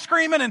yelling and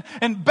screaming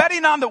and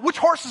betting on which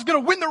horse is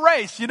going to win the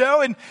race,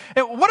 And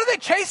what are they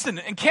chasing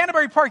in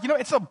Canterbury Park?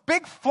 It's a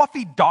big,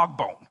 fluffy dog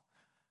bone.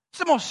 It's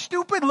the most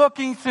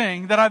stupid-looking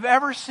thing that I've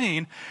ever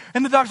seen.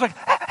 And the dog's like,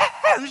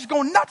 they're just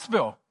going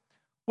nutsville.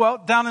 Well,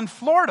 down in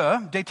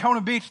Florida,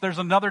 Daytona Beach, there's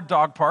another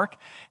dog park,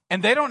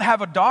 and they don't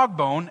have a dog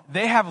bone.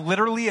 They have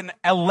literally an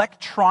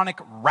electronic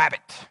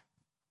rabbit.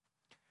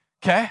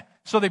 Okay?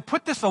 So they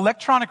put this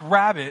electronic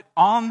rabbit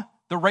on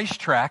the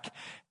racetrack,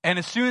 and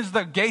as soon as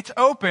the gates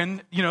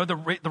open,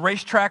 the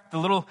racetrack, the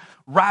little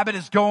rabbit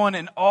is going,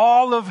 and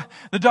all of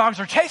the dogs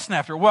are chasing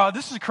after it. Well,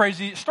 this is a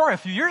crazy story. A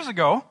few years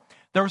ago,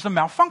 there was a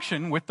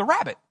malfunction with the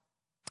rabbit.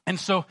 And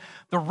so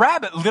the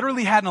rabbit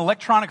literally had an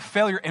electronic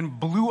failure and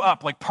blew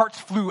up, like parts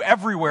flew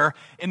everywhere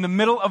in the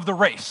middle of the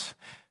race.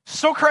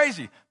 So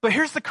crazy. But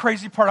here's the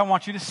crazy part I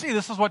want you to see.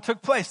 This is what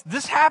took place.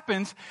 This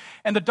happens,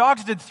 and the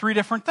dogs did 3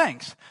 different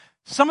things.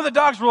 Some of the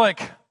dogs were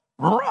like,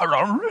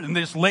 and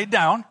they just laid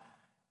down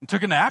and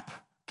took a nap,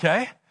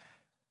 okay?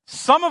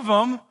 Some of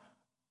them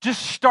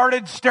just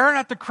started staring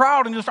at the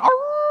crowd and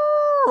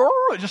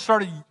just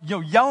started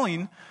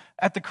yelling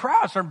at the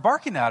crowd, started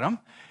barking at them.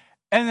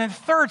 And then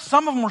third,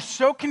 some of them were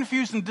so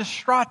confused and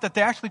distraught that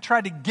they actually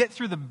tried to get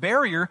through the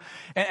barrier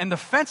and the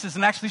fences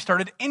and actually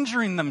started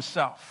injuring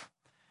themselves.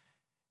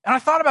 And I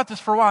thought about this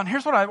for a while, and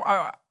here's what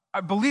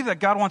I believe that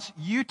God wants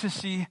you to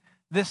see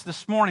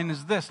this morning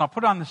is this, and I'll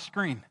put it on the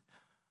screen.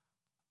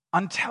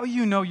 Until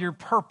you know your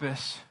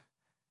purpose,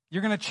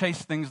 you're going to chase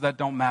things that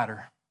don't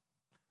matter.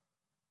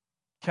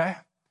 Okay?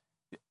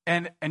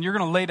 And you're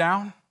going to lay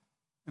down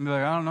and be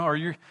like, I don't know, or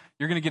you're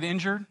going to get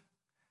injured.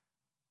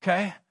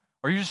 Okay?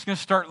 Or you're just going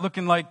to start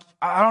looking like,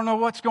 I don't know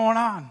what's going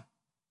on.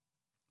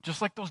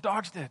 Just like those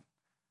dogs did.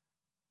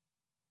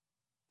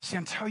 See,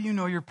 until you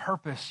know your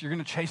purpose, you're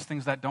going to chase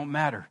things that don't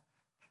matter.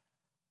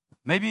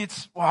 Maybe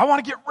it's, I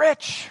want to get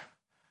rich.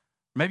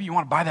 Maybe you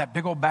want to buy that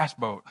big old bass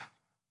boat.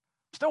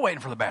 Still waiting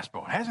for the bass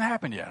boat. It hasn't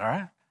happened yet, all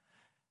right?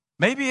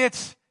 Maybe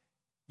it's,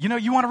 you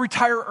want to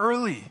retire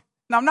early.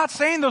 Now, I'm not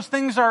saying those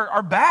things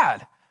are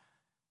bad.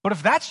 But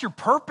if that's your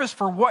purpose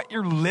for what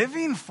you're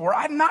living for,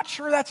 I'm not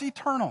sure that's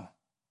eternal.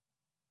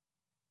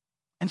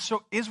 And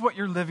so is what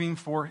you're living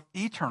for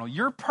eternal?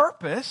 Your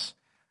purpose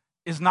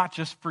is not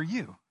just for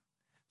you.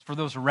 It's for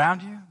those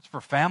around you. It's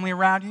for family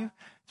around you.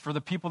 It's for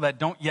the people that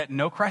don't yet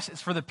know Christ.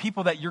 It's for the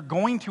people that you're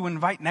going to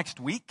invite next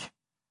week.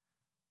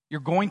 You're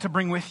going to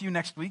bring with you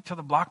next week to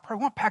the block party.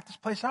 We want to pack this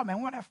place out, man.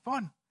 We want to have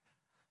fun.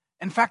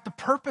 In fact, the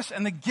purpose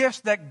and the gifts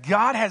that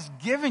God has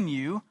given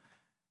you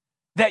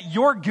that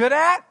you're good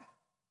at,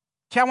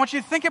 okay, I want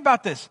you to think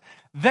about this.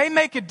 They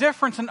make a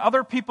difference in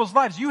other people's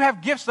lives. You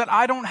have gifts that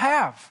I don't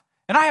have.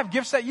 And I have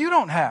gifts that you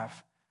don't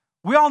have.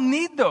 We all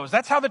need those.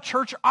 That's how the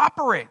church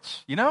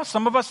operates.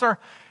 Some of us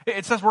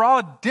it says we're all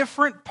a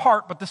different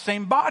part, but the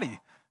same body.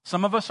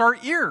 Some of us are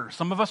ears.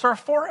 Some of us are a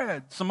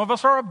forehead. Some of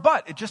us are a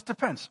butt. It just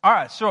depends. All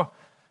right, so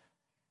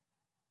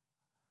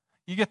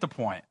you get the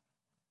point.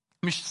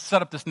 Let me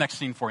set up this next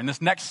scene for you. In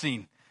this next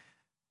scene,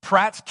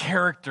 Pratt's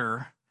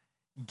character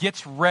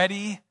gets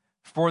ready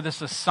for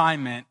this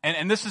assignment.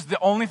 And this is the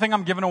only thing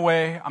I'm giving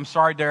away. I'm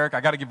sorry, Derek. I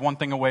got to give one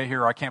thing away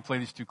here, or I can't play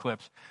these 2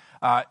 clips.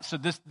 So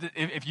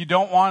if you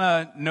don't want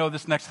to know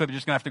this next clip, you're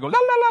just going to have to go la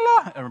la la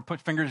la and put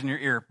fingers in your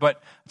ear.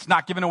 But it's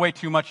not giving away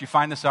too much. You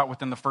find this out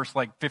within the first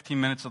 15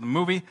 minutes of the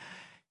movie.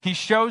 He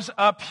shows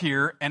up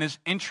here and is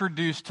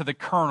introduced to the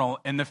colonel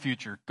in the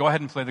future. Go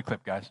ahead and play the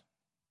clip, guys.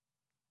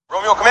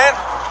 Romeo Command.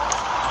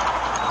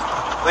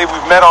 I believe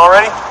we've met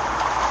already.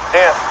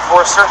 Dan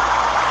Forrester.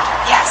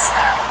 Yes.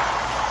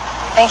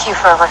 Thank you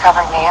for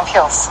recovering the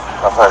ampules.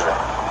 My pleasure.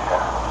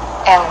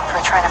 Yeah. And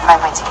for trying to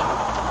find my team.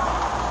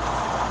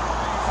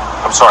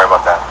 I'm sorry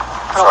about that.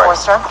 Colonel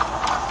Forrester?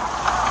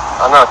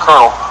 I'm not a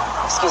colonel.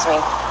 Excuse me.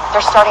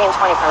 They're starting in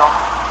 20, Colonel.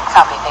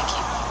 Copy, thank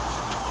you.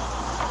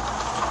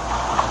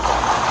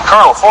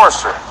 Colonel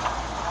Forrester.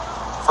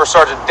 First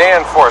Sergeant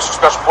Dan Forrester,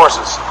 Special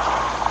Forces.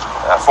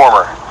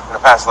 Former in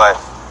a past life.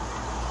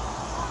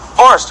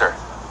 Forrester.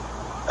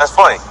 That's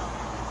funny.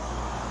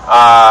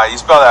 You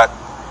spell that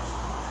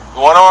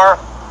 1 R?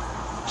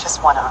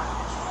 Just 1 R.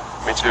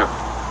 Me too.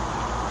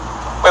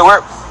 Wait,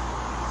 where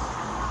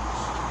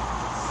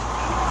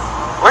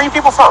are you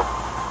people from?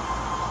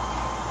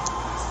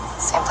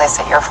 Same place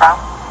that you're from.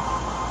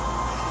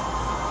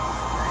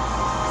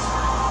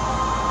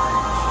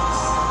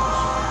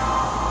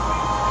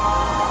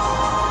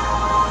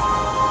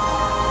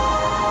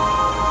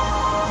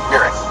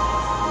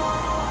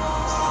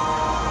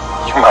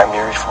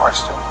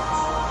 Forrester.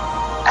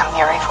 I'm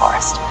Mary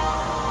Forrester.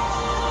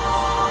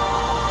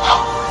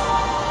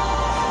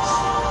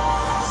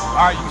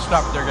 All right, you can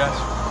stop it there,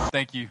 guys.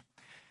 Thank you.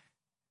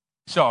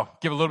 So,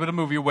 give a little bit of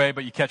movie away,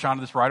 but you catch on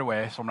to this right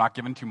away, so I'm not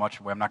giving too much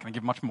away. I'm not going to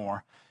give much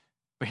more.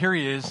 But here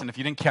he is, and if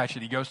you didn't catch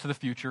it, he goes to the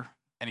future,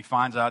 and he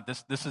finds out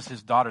this is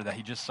his daughter that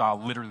he just saw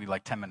literally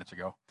like 10 minutes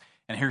ago.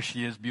 And here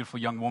she is, beautiful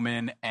young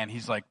woman, and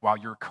he's like, wow,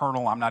 you're a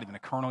colonel. I'm not even a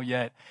colonel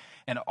yet.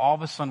 And all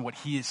of a sudden, what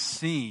he is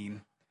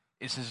seeing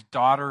is his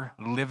daughter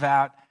live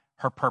out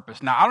her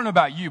purpose. Now, I don't know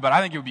about you, but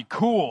I think it would be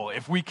cool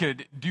if we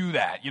could do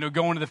that,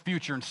 go into the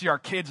future and see our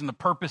kids and the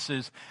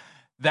purposes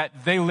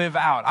that they live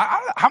out.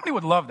 How many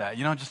would love that?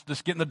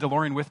 Just get in the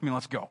DeLorean with me and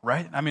let's go,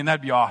 right? I mean,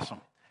 that'd be awesome.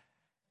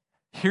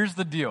 Here's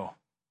the deal.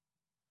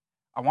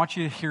 I want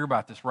you to hear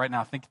about this right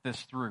now. Think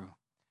this through.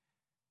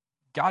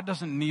 God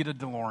doesn't need a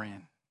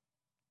DeLorean.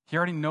 He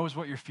already knows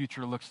what your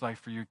future looks like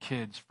for your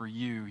kids, for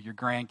you, your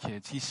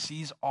grandkids. He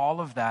sees all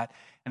of that,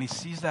 and he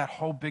sees that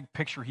whole big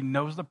picture. He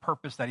knows the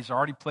purpose that he's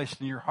already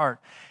placed in your heart,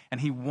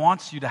 and he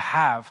wants you to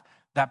have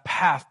that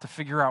path to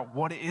figure out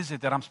what is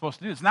it that I'm supposed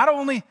to do. It's not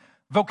only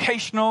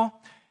vocational,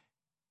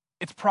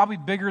 it's probably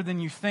bigger than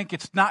you think.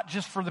 It's not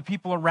just for the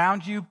people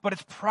around you, but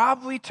it's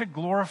probably to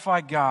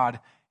glorify God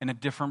in a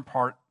different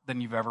part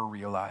than you've ever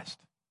realized.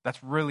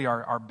 That's really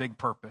our big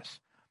purpose.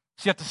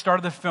 See, at the start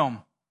of the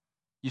film,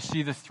 you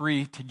see the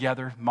three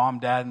together, mom,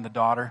 dad, and the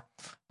daughter.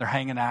 They're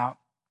hanging out.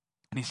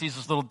 And he sees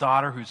this little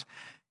daughter who's,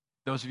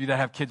 those of you that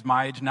have kids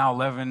my age now,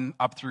 11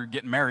 up through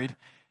getting married,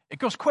 it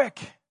goes quick.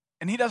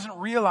 And he doesn't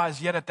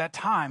realize yet at that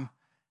time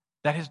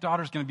that his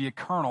daughter's going to be a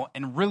colonel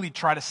and really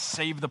try to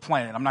save the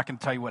planet. I'm not going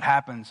to tell you what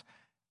happens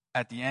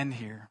at the end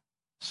here.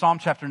 Psalm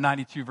chapter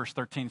 92, verse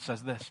 13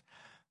 says this: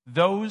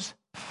 those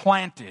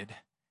planted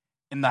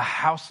in the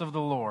house of the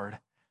Lord,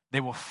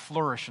 they will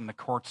flourish in the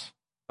courts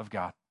of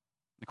God,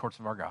 the courts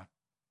of our God.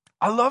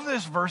 I love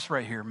this verse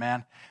right here,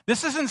 man.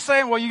 This isn't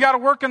saying, well, you got to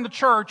work in the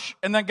church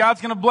and then God's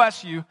going to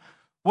bless you.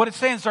 What it's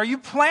saying is, are you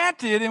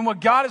planted in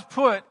what God has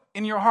put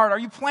in your heart? Are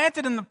you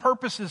planted in the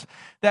purposes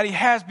that he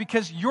has?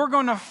 Because you're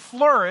going to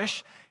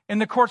flourish in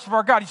the courts of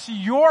our God. You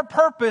see, your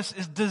purpose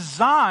is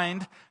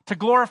designed to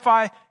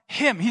glorify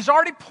him. He's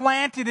already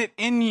planted it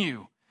in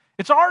you.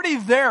 It's already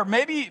there.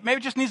 Maybe it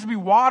just needs to be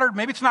watered.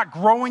 Maybe it's not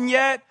growing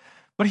yet,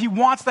 but he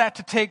wants that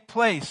to take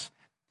place.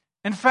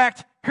 In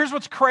fact, here's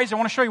what's crazy. I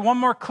want to show you one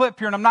more clip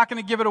here, and I'm not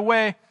going to give it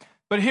away.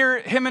 But here,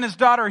 him and his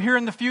daughter are here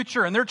in the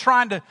future, and they're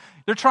trying to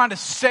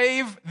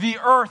save the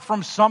earth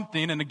from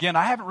something. And again,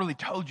 I haven't really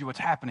told you what's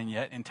happening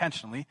yet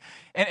intentionally.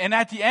 And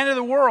at the end of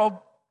the world,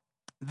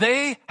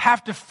 they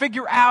have to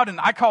figure out, and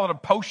I call it a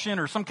potion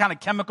or some kind of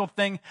chemical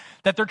thing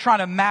that they're trying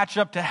to match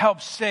up to help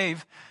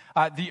save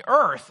the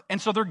earth.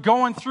 And so they're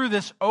going through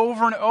this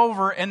over and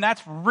over, and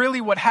that's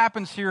really what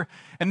happens here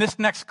in this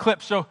next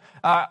clip. So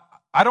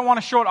I don't want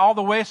to show it all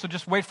the way, so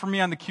just wait for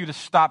me on the cue to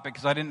stop it,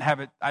 because I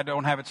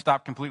don't have it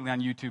stopped completely on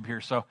YouTube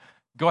here. So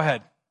go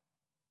ahead.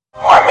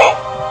 Why me?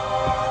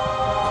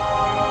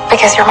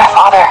 Because you're my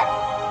father.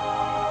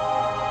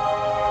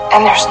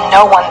 And there's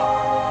no one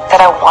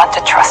that I want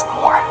to trust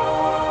more.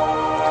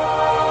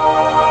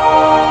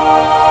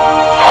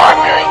 All right,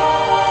 Mary.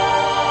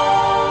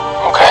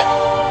 Okay.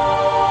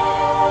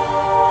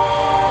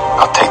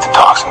 I'll take the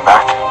toxin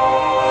back.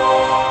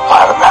 I'll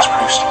have it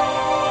mass-produced.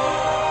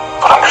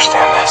 But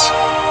understand this.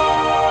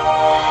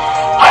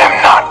 I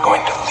am not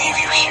going to leave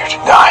you here to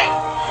die.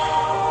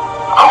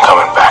 I'm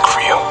coming back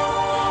for you.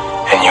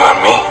 And you and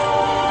me,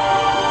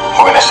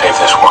 we're going to save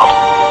this world.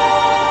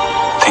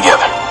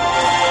 Together.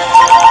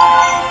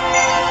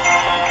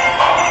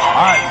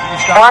 All right, you can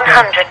stop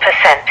there.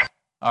 100%.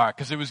 All right,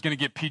 because it was going to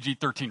get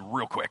PG-13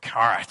 real quick.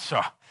 All right,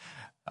 so,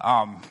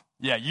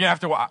 yeah, you have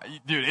to,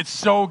 dude, it's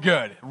so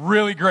good.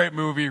 Really great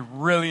movie.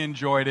 Really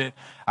enjoyed it.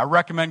 I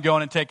recommend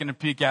going and taking a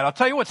peek at it. I'll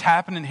tell you what's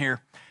happening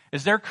here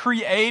is they're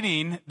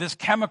creating this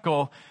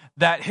chemical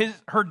that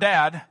her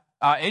dad,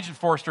 Agent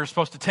Forrester, is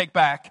supposed to take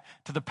back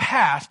to the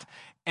past.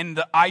 And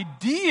the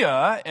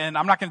idea, and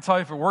I'm not going to tell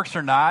you if it works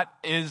or not,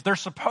 is they're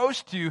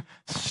supposed to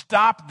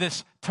stop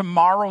this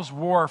tomorrow's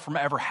war from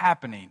ever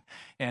happening.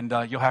 And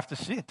you'll have to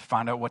see it to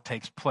find out what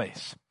takes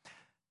place.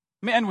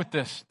 Let me end with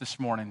this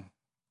morning.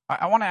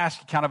 I want to ask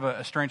you kind of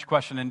a strange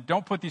question, and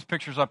don't put these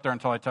pictures up there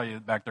until I tell you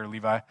back there,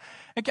 Levi.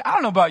 I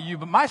don't know about you,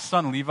 but my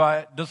son,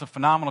 Levi, does a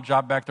phenomenal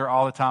job back there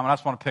all the time, and I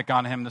just want to pick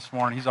on him this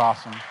morning. He's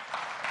awesome.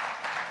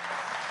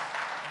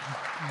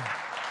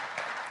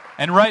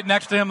 And right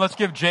next to him, let's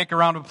give Jake a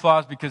round of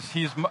applause because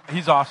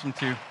he's awesome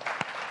too.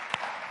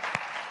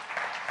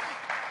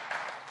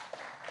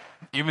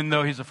 Even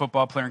though he's a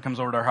football player and comes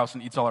over to our house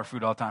and eats all our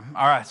food all the time.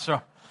 All right,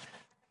 so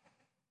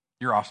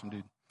you're awesome,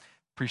 dude.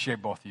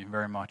 Appreciate both of you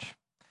very much.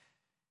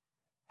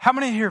 How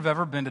many here have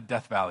ever been to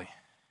Death Valley?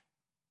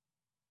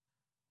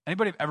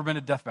 Anybody ever been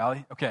to Death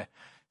Valley? Okay,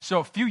 so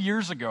a few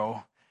years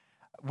ago,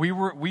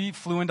 we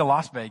flew into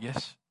Las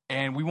Vegas,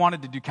 and we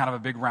wanted to do kind of a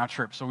big round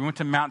trip. So we went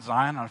to Mount Zion.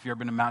 I don't know if you've ever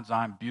been to Mount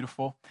Zion.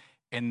 Beautiful.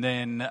 And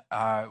then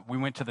we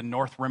went to the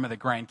north rim of the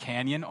Grand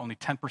Canyon. Only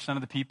 10%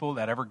 of the people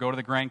that ever go to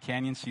the Grand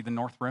Canyon see the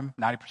north rim.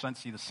 90%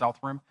 see the south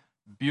rim.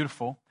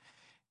 beautiful.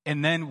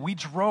 And then we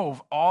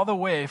drove all the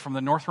way from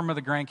the north rim of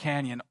the Grand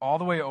Canyon all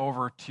the way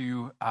over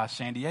to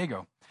San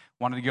Diego.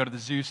 Wanted to go to the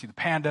zoo, see the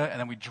panda, and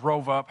then we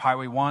drove up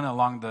Highway 1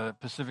 along the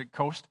Pacific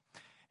coast.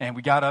 And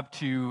we got up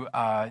to,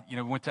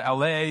 we went to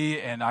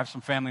L.A., and I have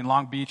some family in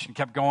Long Beach, and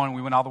kept going.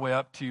 We went all the way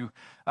up to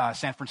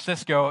San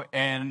Francisco,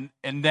 and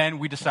then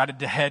we decided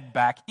to head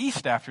back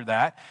east after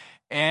that.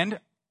 And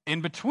in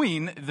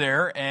between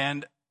there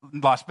and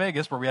Las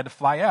Vegas, where we had to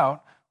fly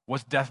out,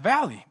 was Death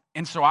Valley.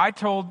 And so I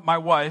told my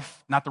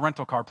wife, not the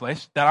rental car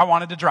place, that I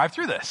wanted to drive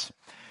through this.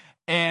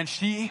 And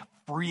she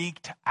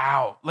freaked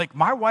out. Like,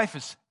 my wife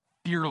is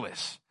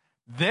fearless.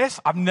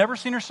 I've never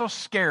seen her so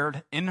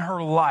scared in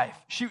her life.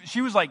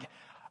 She was like,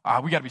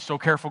 we got to be so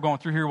careful going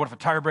through here. What if a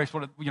tire breaks?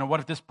 What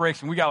if this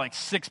breaks? And we got like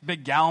 6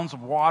 big gallons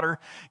of water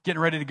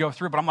getting ready to go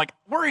through. But I'm like,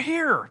 we're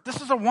here.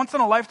 This is a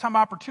once-in-a-lifetime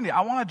opportunity.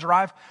 I want to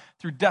drive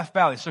through Death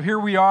Valley. So here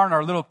we are in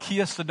our little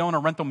Kia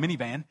Sedona rental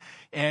minivan,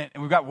 and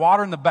we've got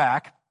water in the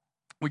back.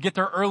 We get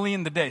there early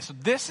in the day. So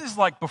this is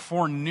like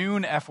before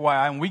noon,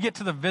 FYI, and we get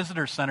to the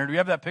visitor center. Do we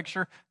have that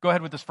picture? Go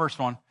ahead with this first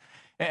one.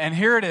 And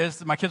here it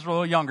is. My kids were a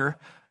little younger.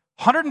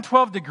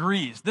 112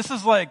 degrees. This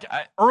is like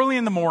early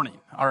in the morning,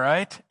 all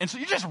right? And so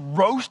you're just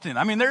roasting.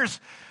 I mean,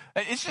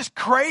 it's just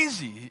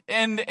crazy.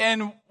 And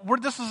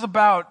this is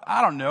about,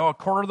 I don't know, a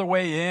quarter of the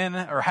way in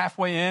or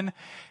halfway in.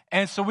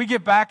 And so we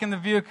get back in the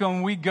vehicle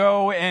and we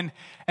go. And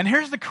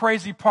here's the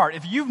crazy part.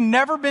 If you've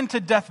never been to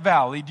Death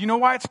Valley, do you know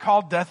why it's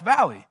called Death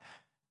Valley?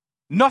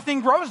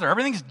 Nothing grows there.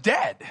 Everything's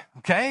dead,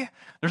 okay?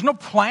 There's no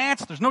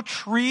plants. There's no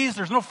trees.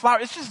 There's no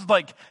flowers. It's just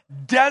like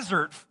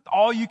desert,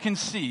 all you can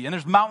see. And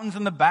there's mountains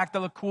in the back that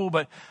look cool,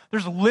 but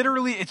there's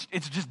literally,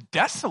 it's just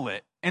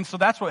desolate. And so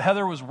that's what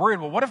Heather was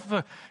worried. Well, what if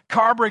the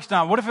car breaks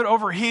down? What if it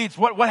overheats?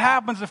 What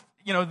happens if,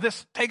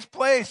 this takes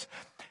place?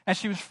 And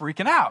she was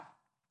freaking out.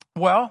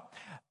 Well,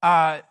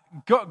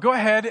 go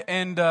ahead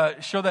and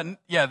show that,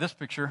 this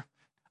picture.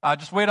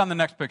 Just wait on the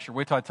next picture.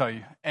 Wait till I tell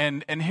you.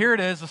 And here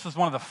it is. This is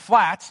one of the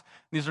flats.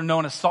 These are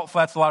known as salt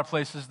flats, a lot of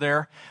places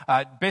there.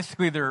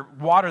 Basically, they're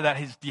water that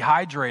is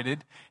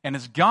dehydrated and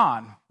is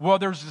gone. Well,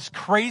 there's this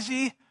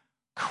crazy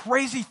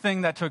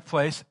thing that took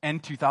place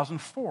in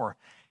 2004.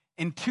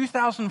 In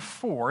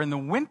 2004, in the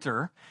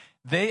winter,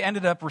 they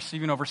ended up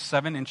receiving over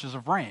 7 inches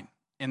of rain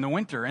in the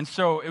winter. And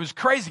so it was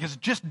crazy because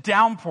it just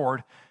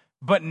downpoured,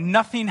 but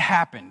nothing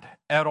happened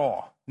at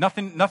all.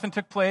 Nothing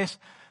took place.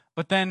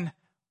 But then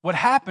what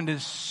happened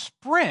is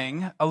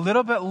spring, a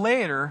little bit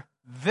later,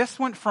 this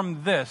went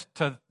from this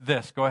to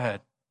this. Go ahead.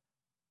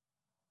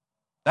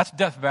 That's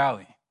Death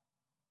Valley.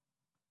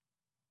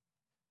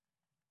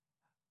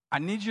 I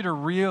need you to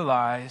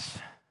realize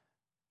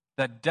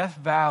that Death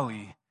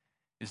Valley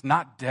is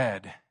not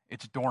dead,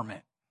 it's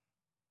dormant.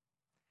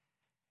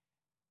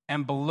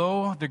 And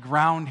below the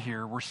ground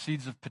here were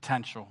seeds of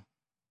potential.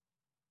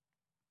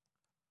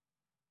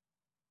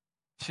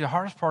 See, the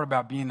hardest part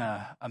about being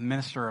a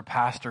minister or a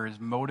pastor is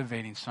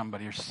motivating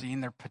somebody or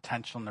seeing their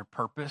potential and their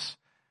purpose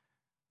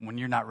when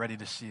you're not ready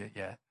to see it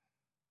yet.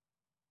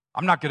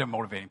 I'm not good at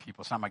motivating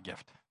people. It's not my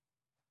gift.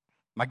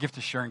 My gift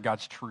is sharing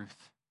God's truth.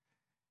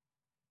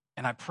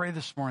 And I pray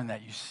this morning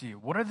that you see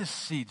it. What are the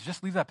seeds?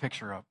 Just leave that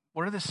picture up.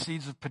 What are the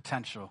seeds of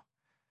potential?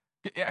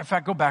 In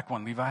fact, go back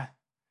one, Levi.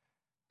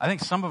 I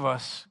think some of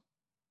us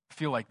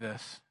feel like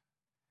this.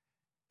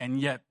 And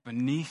yet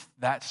beneath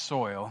that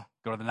soil,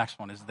 go to the next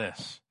one, is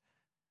this.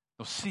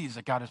 Those seeds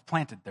that God has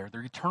planted there,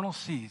 they're eternal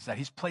seeds that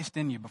he's placed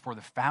in you before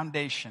the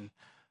foundation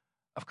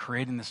of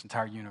creating this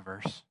entire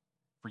universe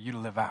for you to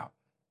live out.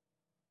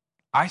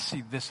 I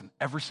see this in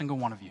every single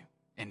one of you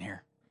in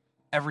here.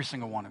 Every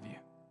single one of you.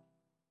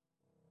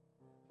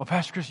 Well,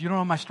 Pastor Chris, you don't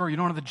know my story. You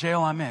don't know the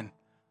jail I'm in.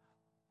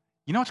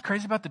 You know what's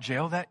crazy about the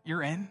jail that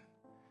you're in?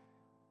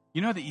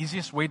 You know the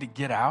easiest way to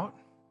get out?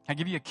 Can I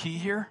give you a key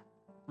here?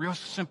 Real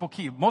simple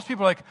key. Most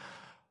people are like,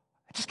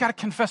 I just got to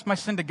confess my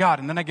sin to God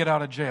and then I get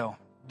out of jail.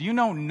 Do you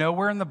know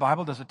nowhere in the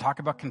Bible does it talk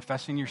about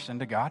confessing your sin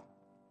to God?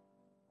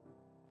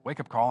 Wake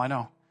up call, I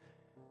know.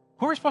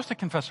 Who are we supposed to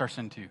confess our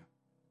sin to?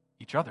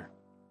 Each other.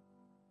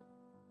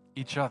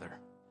 Each other.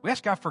 We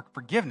ask God for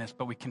forgiveness,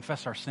 but we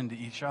confess our sin to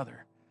each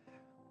other.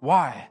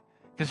 Why?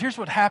 Because here's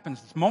what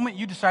happens. The moment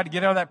you decide to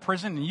get out of that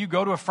prison and you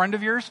go to a friend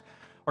of yours,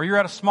 or you're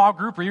at a small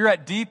group, or you're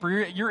at Deep, or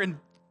you're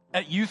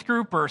at youth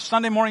group or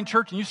Sunday morning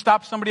church, and you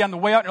stop somebody on the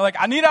way out, and you're like,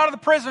 I need out of the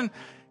prison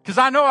because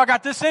I know I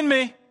got this in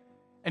me.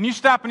 And you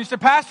stop and you say,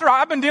 Pastor,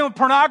 I've been dealing with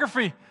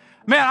pornography.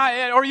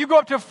 Man, or you go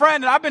up to a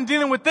friend and I've been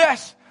dealing with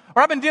this,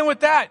 or I've been dealing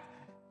with that.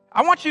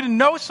 I want you to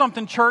know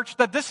something, church,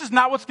 that this is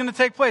not what's going to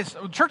take place.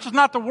 Church is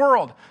not the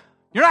world.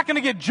 You're not going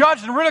to get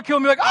judged and ridiculed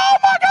and be like, oh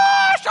my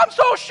gosh, I'm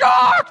so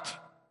shocked.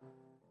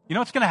 You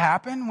know what's going to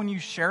happen when you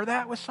share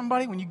that with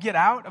somebody, when you get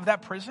out of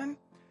that prison? You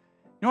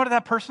know what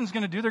that person's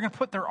going to do? They're going to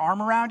put their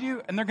arm around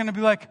you and they're going to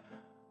be like,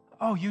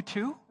 oh, you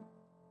too?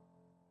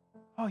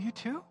 Oh, you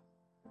too?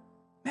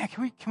 Man,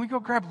 can we go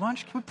grab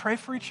lunch? Can we pray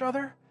for each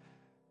other?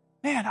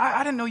 Man,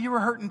 I didn't know you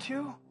were hurting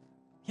too.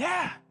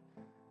 Yeah.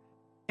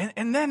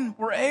 And then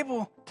we're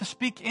able to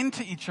speak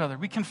into each other.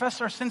 We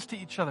confess our sins to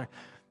each other.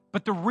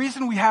 But the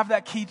reason we have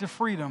that key to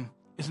freedom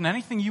isn't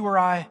anything you or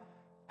I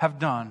have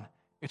done.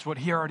 It's what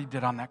he already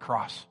did on that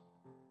cross.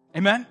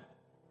 Amen?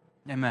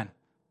 Amen.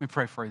 Let me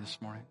pray for you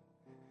this morning.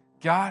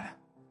 God,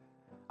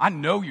 I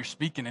know you're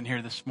speaking in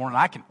here this morning.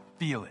 I can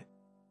feel it.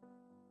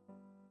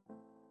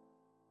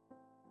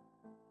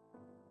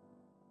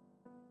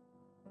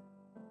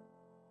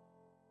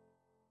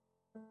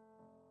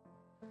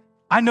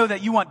 I know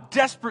that you want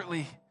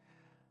desperately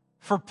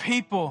for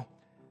people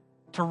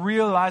to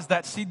realize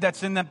that seed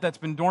that's in them that's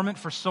been dormant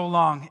for so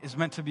long is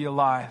meant to be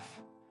alive.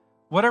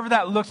 Whatever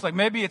that looks like.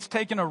 Maybe it's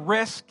taking a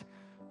risk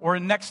or a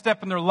next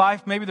step in their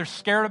life. Maybe they're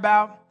scared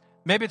about.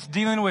 Maybe it's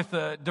dealing with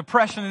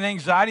depression and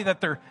anxiety that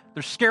they're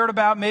scared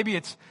about. Maybe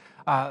it's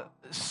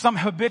some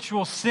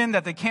habitual sin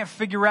that they can't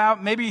figure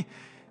out. Maybe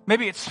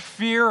it's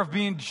fear of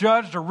being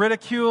judged or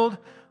ridiculed.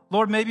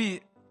 Lord,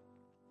 maybe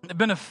they've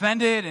been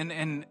offended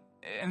and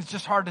it's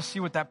just hard to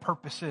see what that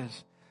purpose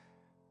is.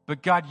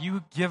 But God,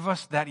 you give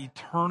us that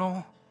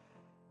eternal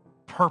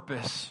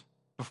purpose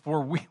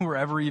before we were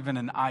ever even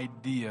an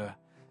idea.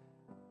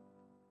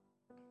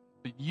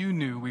 But you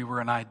knew we were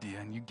an idea,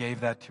 and you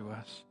gave that to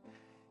us.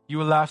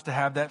 You allow us to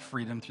have that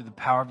freedom through the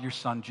power of your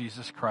Son,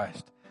 Jesus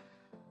Christ,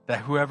 that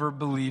whoever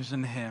believes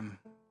in him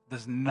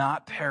does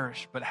not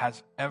perish, but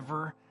has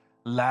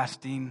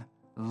everlasting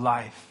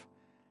life.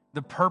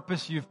 The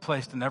purpose you've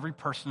placed in every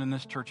person in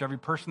this church, every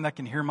person that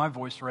can hear my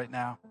voice right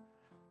now,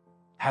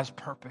 has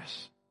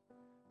purpose.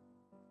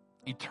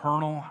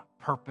 Eternal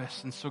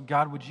purpose. And so,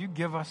 God, would you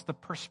give us the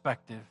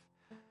perspective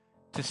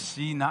to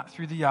see not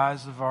through the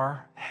eyes of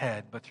our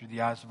head, but through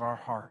the eyes of our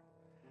heart.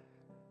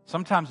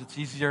 Sometimes it's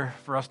easier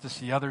for us to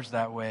see others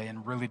that way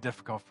and really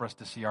difficult for us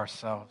to see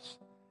ourselves.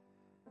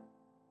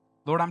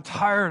 Lord, I'm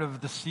tired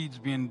of the seeds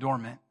being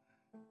dormant.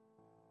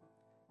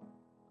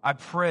 I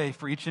pray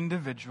for each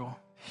individual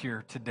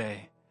here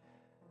today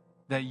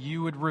that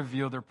you would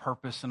reveal their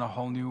purpose in a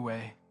whole new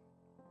way.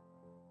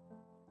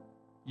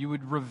 You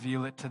would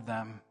reveal it to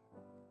them,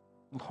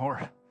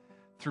 Lord,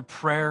 through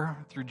prayer,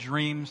 through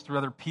dreams, through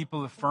other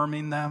people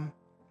affirming them.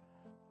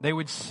 They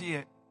would see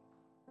it.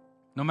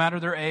 No matter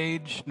their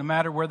age, no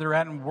matter where they're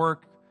at in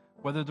work,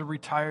 whether they're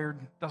retired,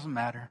 doesn't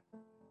matter.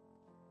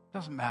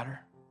 Doesn't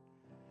matter.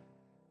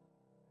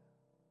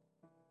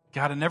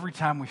 God, and every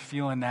time we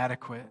feel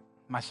inadequate,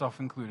 myself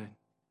included,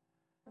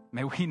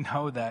 may we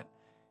know that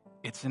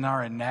it's in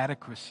our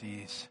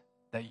inadequacies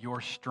that your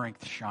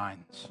strength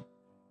shines.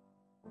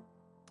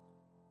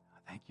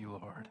 Thank you,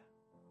 Lord. I'm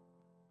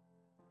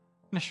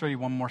going to show you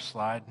one more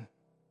slide.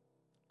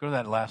 Go to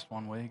that last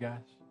one, will you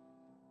guys?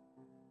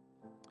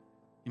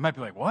 You might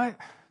be like, what?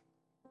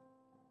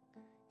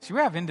 See, we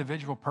have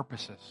individual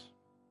purposes.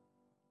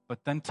 But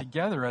then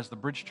together as the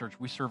Bridge Church,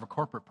 we serve a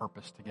corporate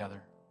purpose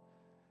together.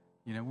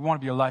 You know, we want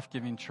to be a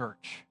life-giving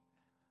church.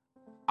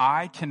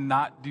 I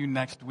cannot do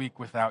next week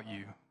without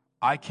you.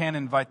 I can't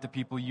invite the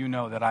people you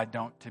know that I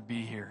don't to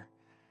be here.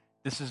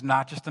 This is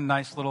not just a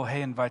nice little,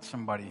 hey, invite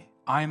somebody.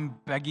 I'm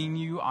begging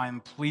you,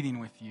 I'm pleading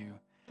with you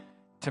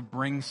to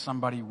bring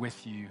somebody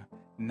with you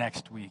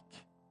next week.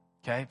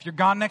 Okay? If you're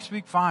gone next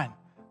week, fine.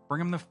 Bring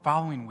them the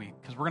following week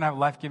because we're going to have a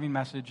life-giving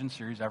message and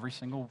series every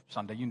single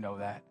Sunday. You know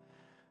that.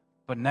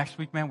 But next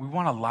week, man, we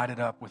want to light it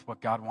up with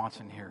what God wants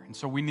in here. And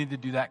so we need to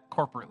do that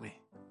corporately.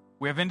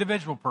 We have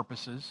individual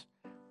purposes,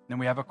 then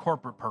we have a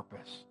corporate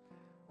purpose.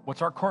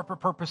 What's our corporate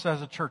purpose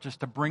as a church is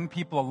to bring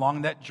people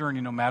along that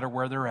journey no matter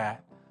where they're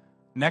at.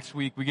 Next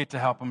week, we get to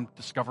help them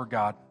discover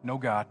God, know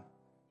God,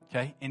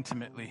 okay,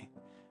 intimately.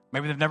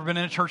 Maybe they've never been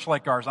in a church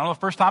like ours. I know the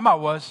first time I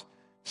was,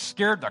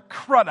 scared the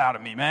crud out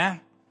of me, man.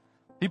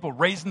 People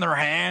raising their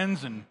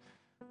hands and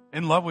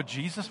in love with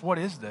Jesus. What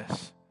is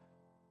this?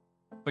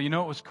 But you know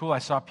what was cool? I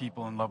saw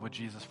people in love with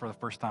Jesus for the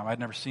first time. I'd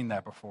never seen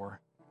that before.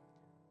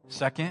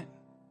 Second,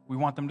 we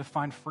want them to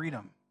find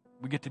freedom.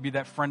 We get to be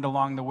that friend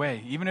along the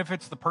way. Even if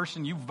it's the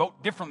person you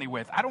vote differently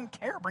with. I don't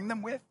care. Bring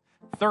them with.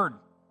 Third,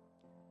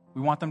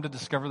 we want them to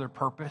discover their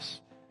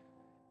purpose.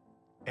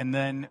 And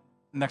then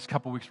next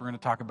couple weeks, we're going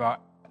to talk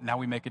about now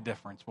we make a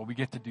difference. Well, we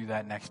get to do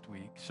that next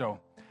week. So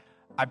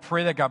I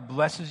pray that God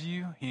blesses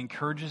you. He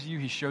encourages you.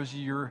 He shows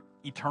you your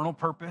eternal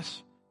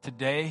purpose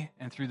today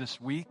and through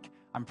this week.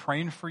 I'm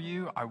praying for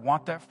you. I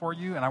want that for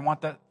you, and I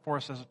want that for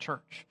us as a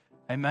church.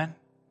 Amen?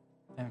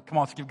 And come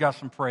on, let's give God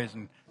some praise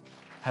and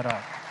head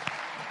out.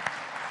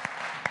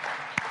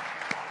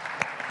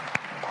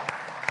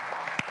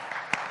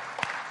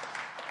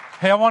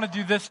 Hey, I want to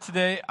do this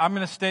today. I'm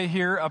going to stay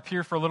up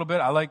here for a little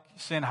bit. I like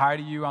saying hi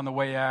to you on the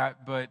way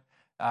out, but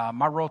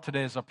my role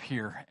today is up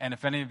here. And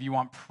if any of you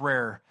want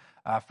prayer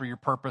for your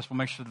purpose, we'll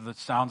make sure that the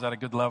sound's at a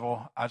good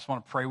level. I just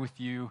want to pray with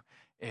you.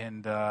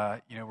 And,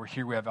 we're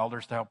here. We have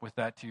elders to help with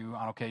that, too,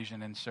 on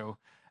occasion. And so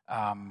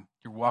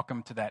you're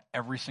welcome to that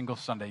every single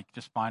Sunday. You can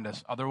just find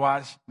us.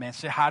 Otherwise, man,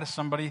 say hi to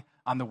somebody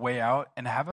on the way out and have a